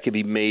changes that can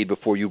be made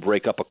before you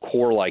break up a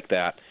core like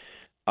that,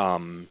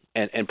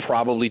 and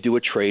probably do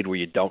a trade where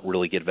you don't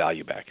really get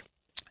value back.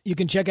 You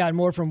can check out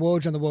more from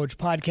Woj on the Woj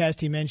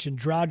podcast. He mentioned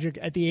Dragic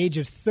at the age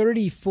of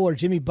 34.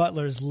 Jimmy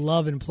Butler is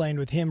loving playing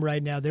with him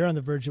right now. They're on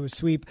the verge of a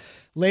sweep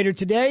later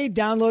today.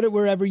 Download it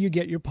wherever you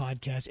get your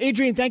podcast.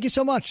 Adrian, thank you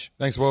so much.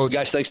 Thanks, Woj.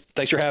 Guys,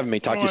 thanks for having me.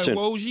 Talk to you soon.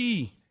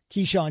 Woj.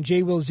 Keyshawn,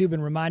 J. Will,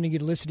 Zubin reminding you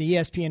to listen to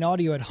ESPN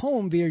Audio at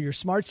home via your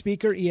smart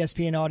speaker.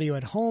 ESPN Audio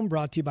at home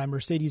brought to you by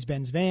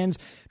Mercedes-Benz Vans.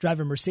 Drive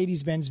a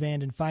Mercedes-Benz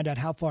van and find out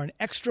how far an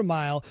extra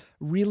mile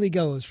really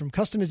goes. From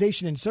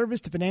customization and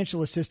service to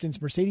financial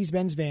assistance,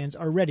 Mercedes-Benz Vans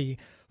are ready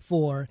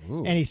for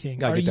anything.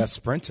 Gotta get that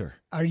Sprinter.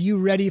 Are you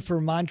ready for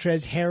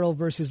Montrezl Harrell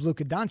versus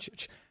Luka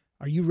Doncic?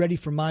 Are you ready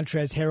for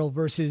Montrezl Harrell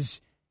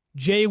versus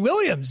Jay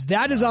Williams?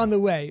 That is on the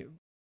way.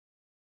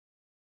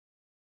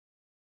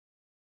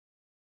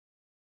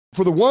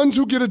 For the ones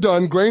who get it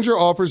done, Grainger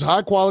offers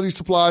high-quality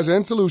supplies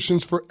and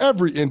solutions for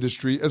every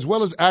industry, as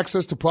well as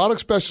access to product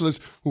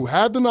specialists who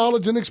have the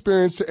knowledge and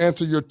experience to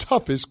answer your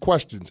toughest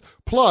questions.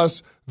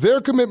 Plus,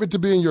 their commitment to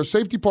being your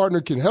safety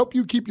partner can help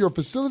you keep your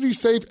facility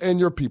safe and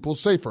your people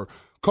safer.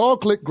 Call,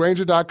 click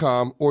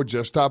Grainger.com, or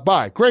just stop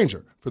by.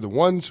 Grainger, for the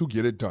ones who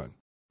get it done.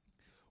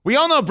 We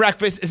all know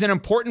breakfast is an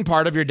important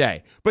part of your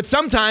day, but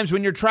sometimes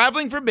when you're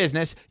traveling for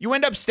business, you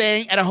end up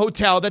staying at a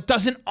hotel that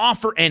doesn't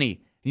offer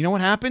any. You know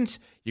what happens?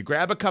 You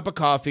grab a cup of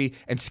coffee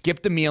and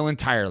skip the meal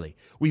entirely.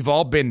 We've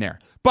all been there.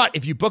 But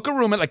if you book a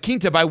room at La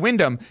Quinta by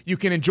Wyndham, you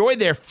can enjoy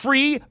their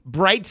free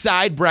Bright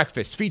Side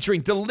breakfast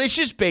featuring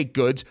delicious baked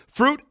goods,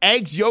 fruit,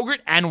 eggs,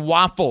 yogurt, and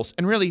waffles.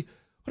 And really,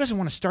 who doesn't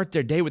want to start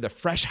their day with a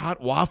fresh,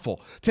 hot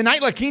waffle?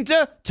 Tonight, La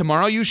Quinta,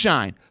 tomorrow you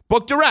shine.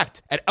 Book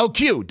direct at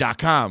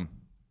lq.com.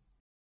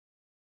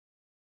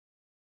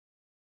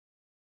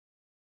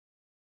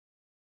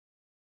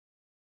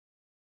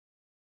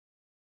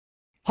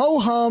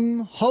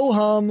 Ho-hum,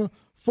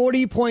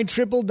 40-point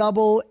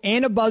triple-double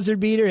and a buzzer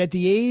beater at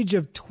the age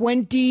of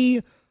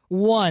 21.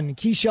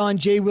 Keyshawn,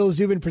 J. Will,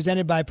 Zubin,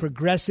 presented by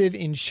Progressive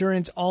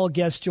Insurance. All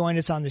guests join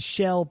us on the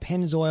Shell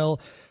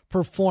Pennzoil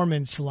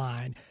Performance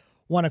Line.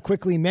 Want to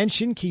quickly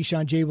mention,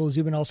 Keyshawn, J. Will,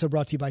 Zubin, also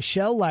brought to you by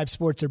Shell. Live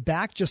sports are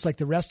back, just like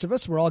the rest of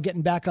us. We're all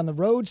getting back on the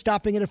road,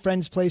 stopping at a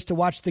friend's place to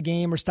watch the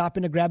game or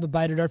stopping to grab a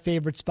bite at our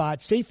favorite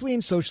spot, safely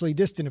and socially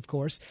distant, of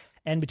course.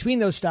 And between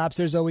those stops,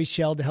 there's always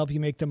Shell to help you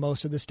make the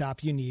most of the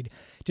stop you need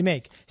to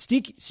make.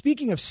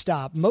 Speaking of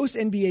stop, most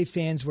NBA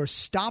fans were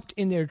stopped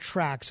in their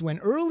tracks when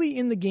early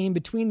in the game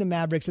between the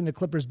Mavericks and the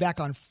Clippers back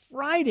on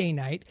Friday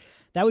night,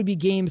 that would be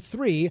Game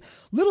 3,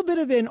 little bit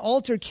of an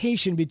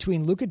altercation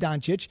between Luka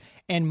Doncic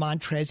and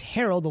Montrezl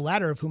Harrell, the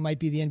latter of whom might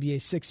be the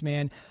NBA sixth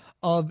man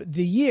of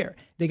the year.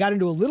 They got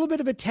into a little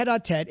bit of a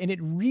tete-a-tete, and it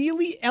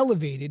really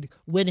elevated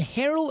when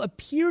Harrell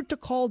appeared to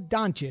call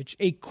Doncic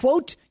a,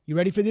 quote, you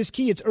ready for this,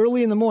 Key? It's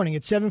early in the morning,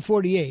 it's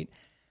 7:48,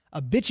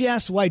 a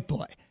bitch-ass white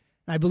boy.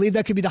 I believe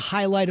that could be the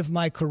highlight of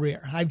my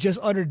career. I've just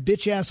uttered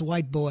bitch-ass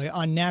white boy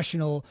on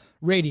national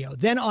radio.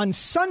 Then on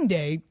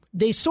Sunday,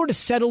 they sort of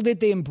settled it.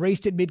 They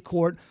embraced it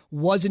mid-court.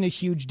 Wasn't a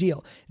huge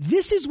deal.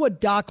 This is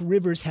what Doc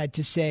Rivers had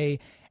to say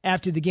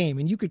after the game,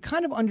 and you could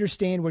kind of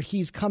understand where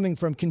he's coming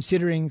from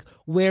considering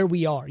where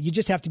we are. You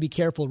just have to be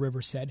careful,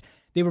 Rivers said.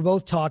 They were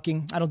both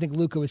talking. I don't think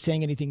Luka was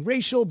saying anything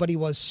racial, but he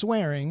was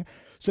swearing.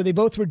 So they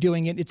both were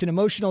doing it. It's an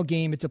emotional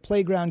game. It's a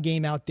playground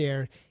game out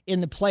there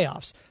in the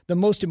playoffs. The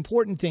most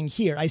important thing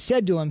here, I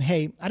said to him,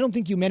 hey, I don't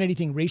think you meant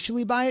anything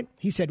racially by it.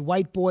 He said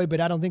white boy, but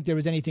I don't think there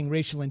was anything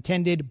racial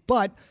intended.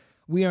 But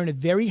We are in a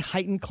very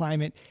heightened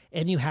climate,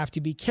 and you have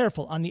to be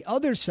careful. On the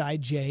other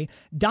side, Jay,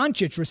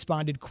 Doncic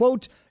responded,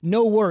 quote,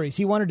 no worries.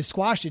 He wanted to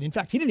squash it. In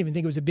fact, he didn't even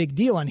think it was a big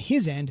deal on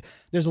his end.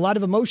 There's a lot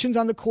of emotions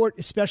on the court,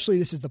 especially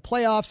this is the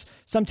playoffs.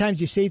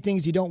 Sometimes you say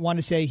things you don't want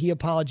to say. He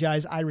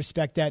apologized. I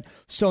respect that.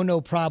 So no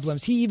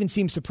problems. He even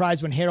seemed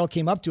surprised when Harold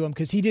came up to him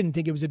because he didn't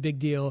think it was a big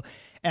deal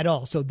at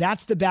all. So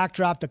that's the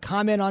backdrop, the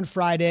comment on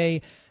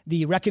Friday,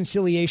 the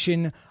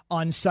reconciliation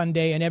on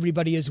Sunday, and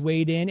everybody has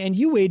weighed in. And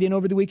you weighed in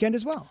over the weekend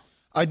as well.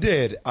 I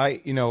did.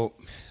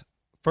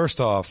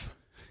 First off,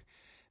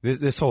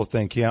 this whole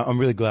thing, I'm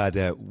really glad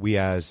that we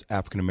as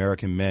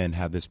African-American men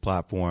have this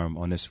platform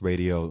on this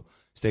radio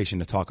station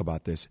to talk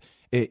about this.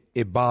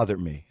 It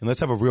bothered me. And let's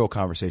have a real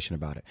conversation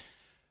about it.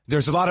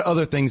 There's a lot of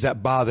other things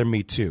that bother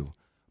me too.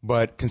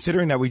 But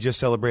considering that we just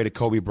celebrated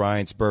Kobe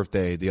Bryant's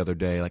birthday the other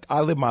day, like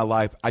I live my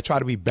life, I try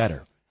to be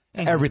better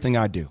at everything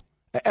I do.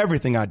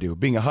 Everything I do,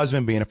 being a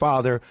husband, being a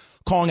father,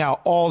 calling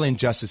out all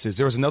injustices.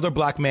 There was another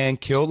black man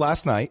killed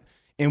last night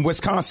in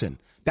Wisconsin.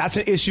 That's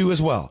an issue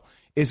as well.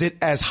 Is it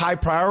as high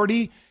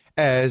priority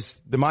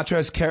as the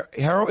Montrezl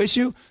Harrell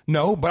issue?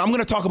 No, but I'm going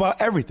to talk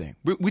about everything.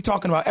 We're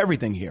talking about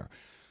everything here.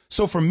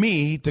 So for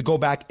me to go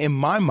back in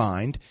my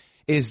mind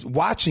is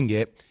watching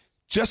it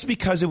just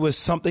because it was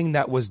something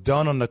that was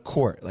done on the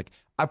court. Like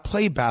I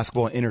played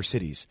basketball in inner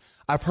cities.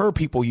 I've heard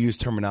people use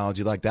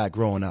terminology like that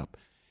growing up.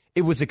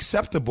 It was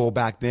acceptable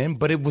back then,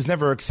 but it was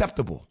never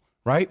acceptable,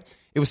 right?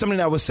 It was something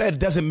that was said. It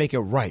doesn't make it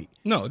right.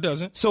 No, it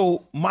doesn't.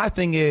 So my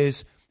thing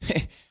is,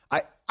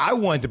 I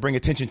wanted to bring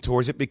attention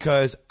towards it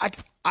because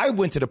I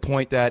went to the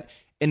point that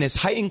in this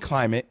heightened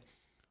climate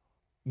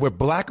where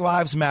Black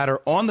Lives Matter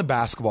on the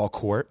basketball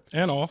court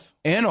and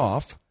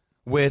off,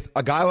 with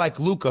a guy like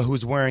Luka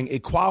who's wearing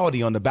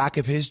equality on the back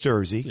of his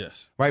jersey,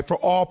 yes, right, for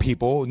all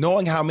people,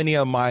 knowing how many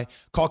of my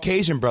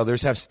Caucasian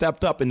brothers have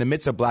stepped up in the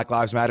midst of Black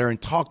Lives Matter and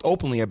talked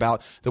openly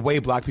about the way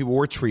black people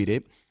were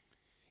treated.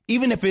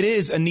 Even if it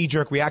is a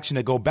knee-jerk reaction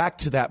to go back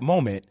to that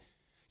moment,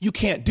 you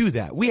can't do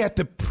that. We have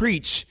to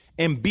preach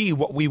and be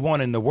what we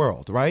want in the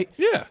world, right?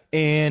 Yeah.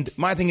 And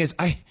my thing is,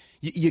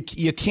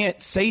 you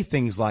can't say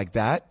things like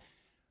that,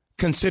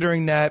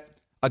 considering that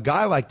a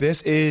guy like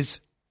this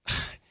is.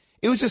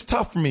 It was just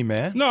tough for me,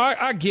 man. No,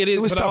 I get it.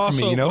 It was tough for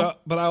me, you know.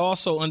 But I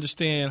also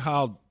understand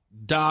how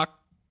Doc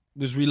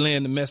was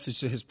relaying the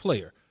message to his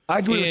player. I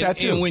agree with that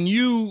too. And when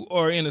you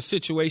are in a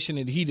situation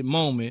in a heated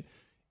moment,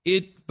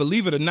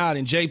 believe it or not,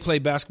 and Jay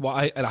played basketball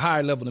at a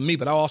higher level than me,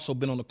 but I also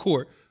been on the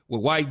court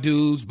with white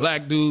dudes,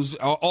 black dudes,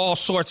 all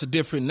sorts of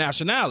different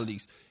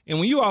nationalities. And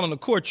when you out on the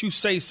court, you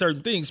say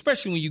certain things,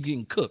 especially when you're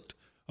getting cooked.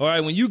 All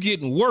right, when you're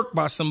getting worked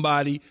by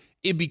somebody,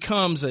 it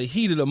becomes a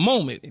heat of the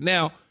moment.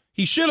 Now,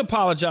 he should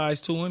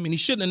apologize to him, and he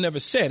shouldn't have never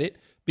said it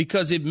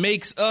because it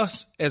makes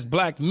us as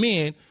black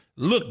men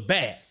look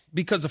bad.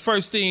 Because the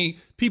first thing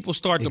people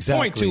start to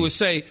point to is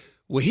say,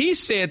 well, he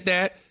said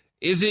that.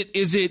 Is it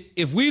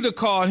if we'd have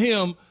called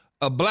him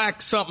a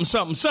black something,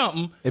 something,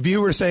 something. If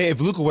you were to say, if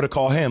Luka would have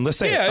called him, let's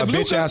say a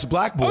bitch-ass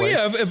black boy,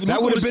 if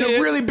that would have been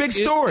a really big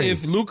story.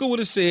 If Luka would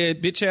have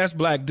said bitch-ass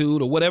black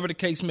dude or whatever the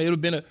case may, it would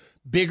have been a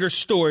bigger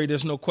story.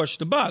 There's no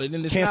question about it.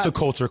 And it's cancel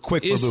culture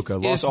quick for Luka.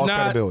 Lost all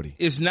credibility.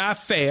 It's not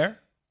fair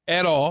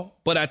at all.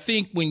 But I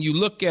think when you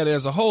look at it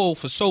as a whole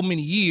for so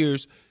many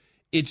years,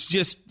 it's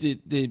just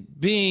the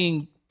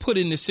being put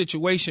in this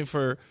situation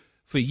for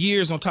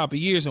years on top of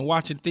years and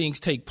watching things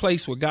take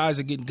place where guys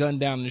are getting gunned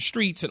down in the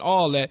streets and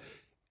all that.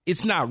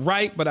 It's not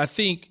right, but I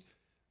think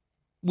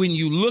when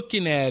you're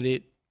looking at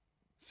it,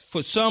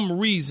 for some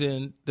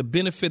reason, the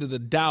benefit of the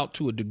doubt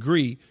to a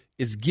degree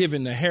is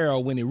given to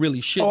Harold when it really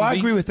shouldn't be. I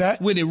agree with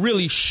that. When it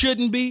really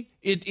shouldn't be.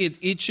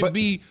 It should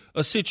be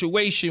a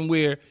situation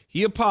where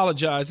he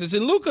apologizes.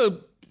 And Luka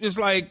is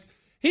like,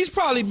 he's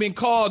probably been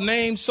called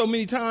names so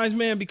many times,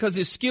 man, because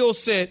his skill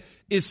set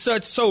is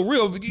so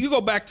real. You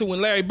go back to when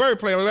Larry Bird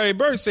played. Larry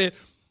Bird said,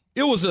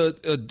 it was a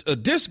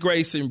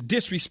disgrace and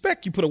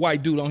disrespect you put a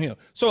white dude on him.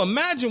 So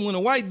imagine when a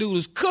white dude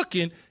is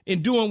cooking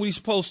and doing what he's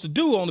supposed to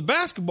do on the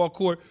basketball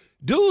court,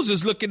 dudes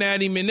is looking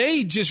at him and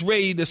they just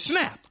ready to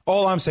snap.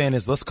 All I'm saying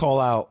is let's call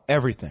out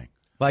everything.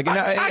 Like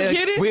I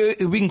get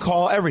it. We can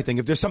call everything.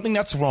 If there's something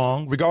that's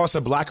wrong, regardless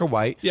of black or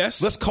white,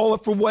 yes, let's call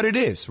it for what it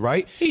is,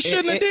 right? He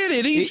shouldn't have did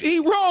it. He's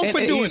wrong for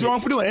doing it. He's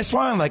wrong for doing it. It's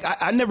fine. Like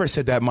I never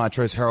said that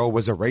Montrezl Harrell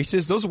was a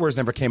racist. Those words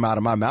never came out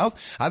of my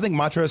mouth. I think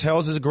Montrezl Harrell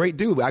is a great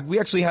dude. We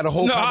actually had a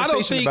whole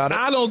conversation about it.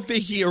 I don't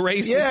think he a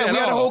racist at all. We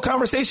had a whole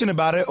conversation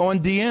about it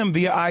on DM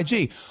via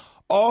IG.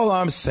 All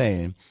I'm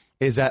saying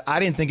is that I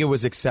didn't think it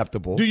was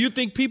acceptable. Do you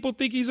think people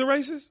think he's a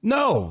racist?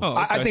 No. Oh,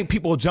 okay. I think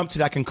people jump to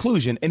that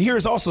conclusion. And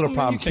here's also the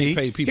problem, Key.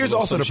 Here's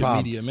also the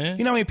problem. Media, man.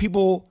 You know how many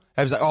people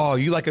I was like, oh,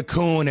 you like a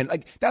coon, and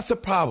like that's a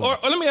problem.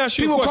 Or let me ask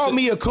you People a question. call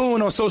me a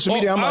coon on social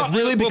media. I'm like,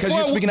 really? Because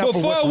you're speaking up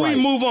for what's Before right.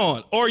 we move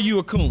on, are you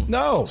a coon?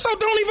 No. So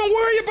don't even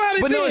worry about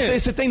it. But then. no,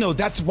 it's the thing though.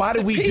 That's why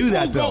do we do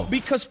that though?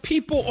 Because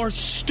people are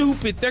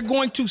stupid. They're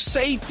going to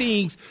say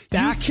things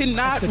you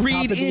cannot at the read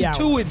top of the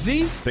into hour. it.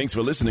 Z. Thanks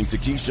for listening to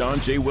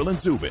Keyshawn, J. Will, and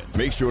Zubin.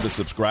 Make sure to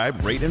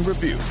subscribe, rate, and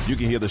review. You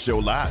can hear the show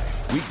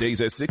live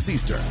weekdays at 6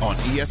 Eastern on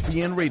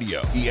ESPN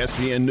Radio,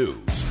 ESPN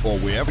News, or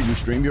wherever you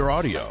stream your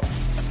audio.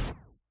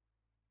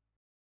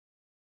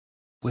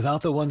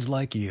 Without the ones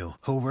like you,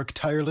 who work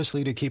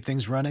tirelessly to keep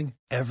things running,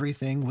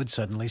 everything would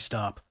suddenly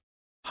stop.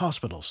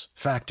 Hospitals,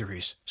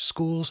 factories,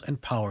 schools,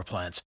 and power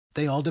plants,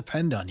 they all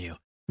depend on you.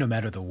 No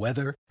matter the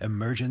weather,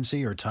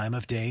 emergency, or time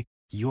of day,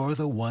 you're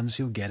the ones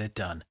who get it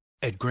done.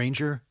 At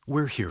Grainger,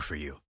 we're here for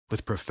you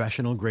with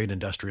professional-grade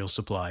industrial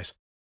supplies.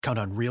 Count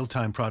on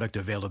real-time product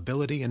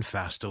availability and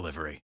fast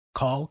delivery.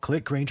 Call,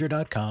 click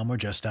Grainger.com, or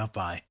just stop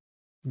by.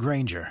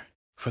 Grainger,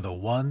 for the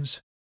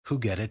ones who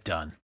get it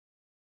done.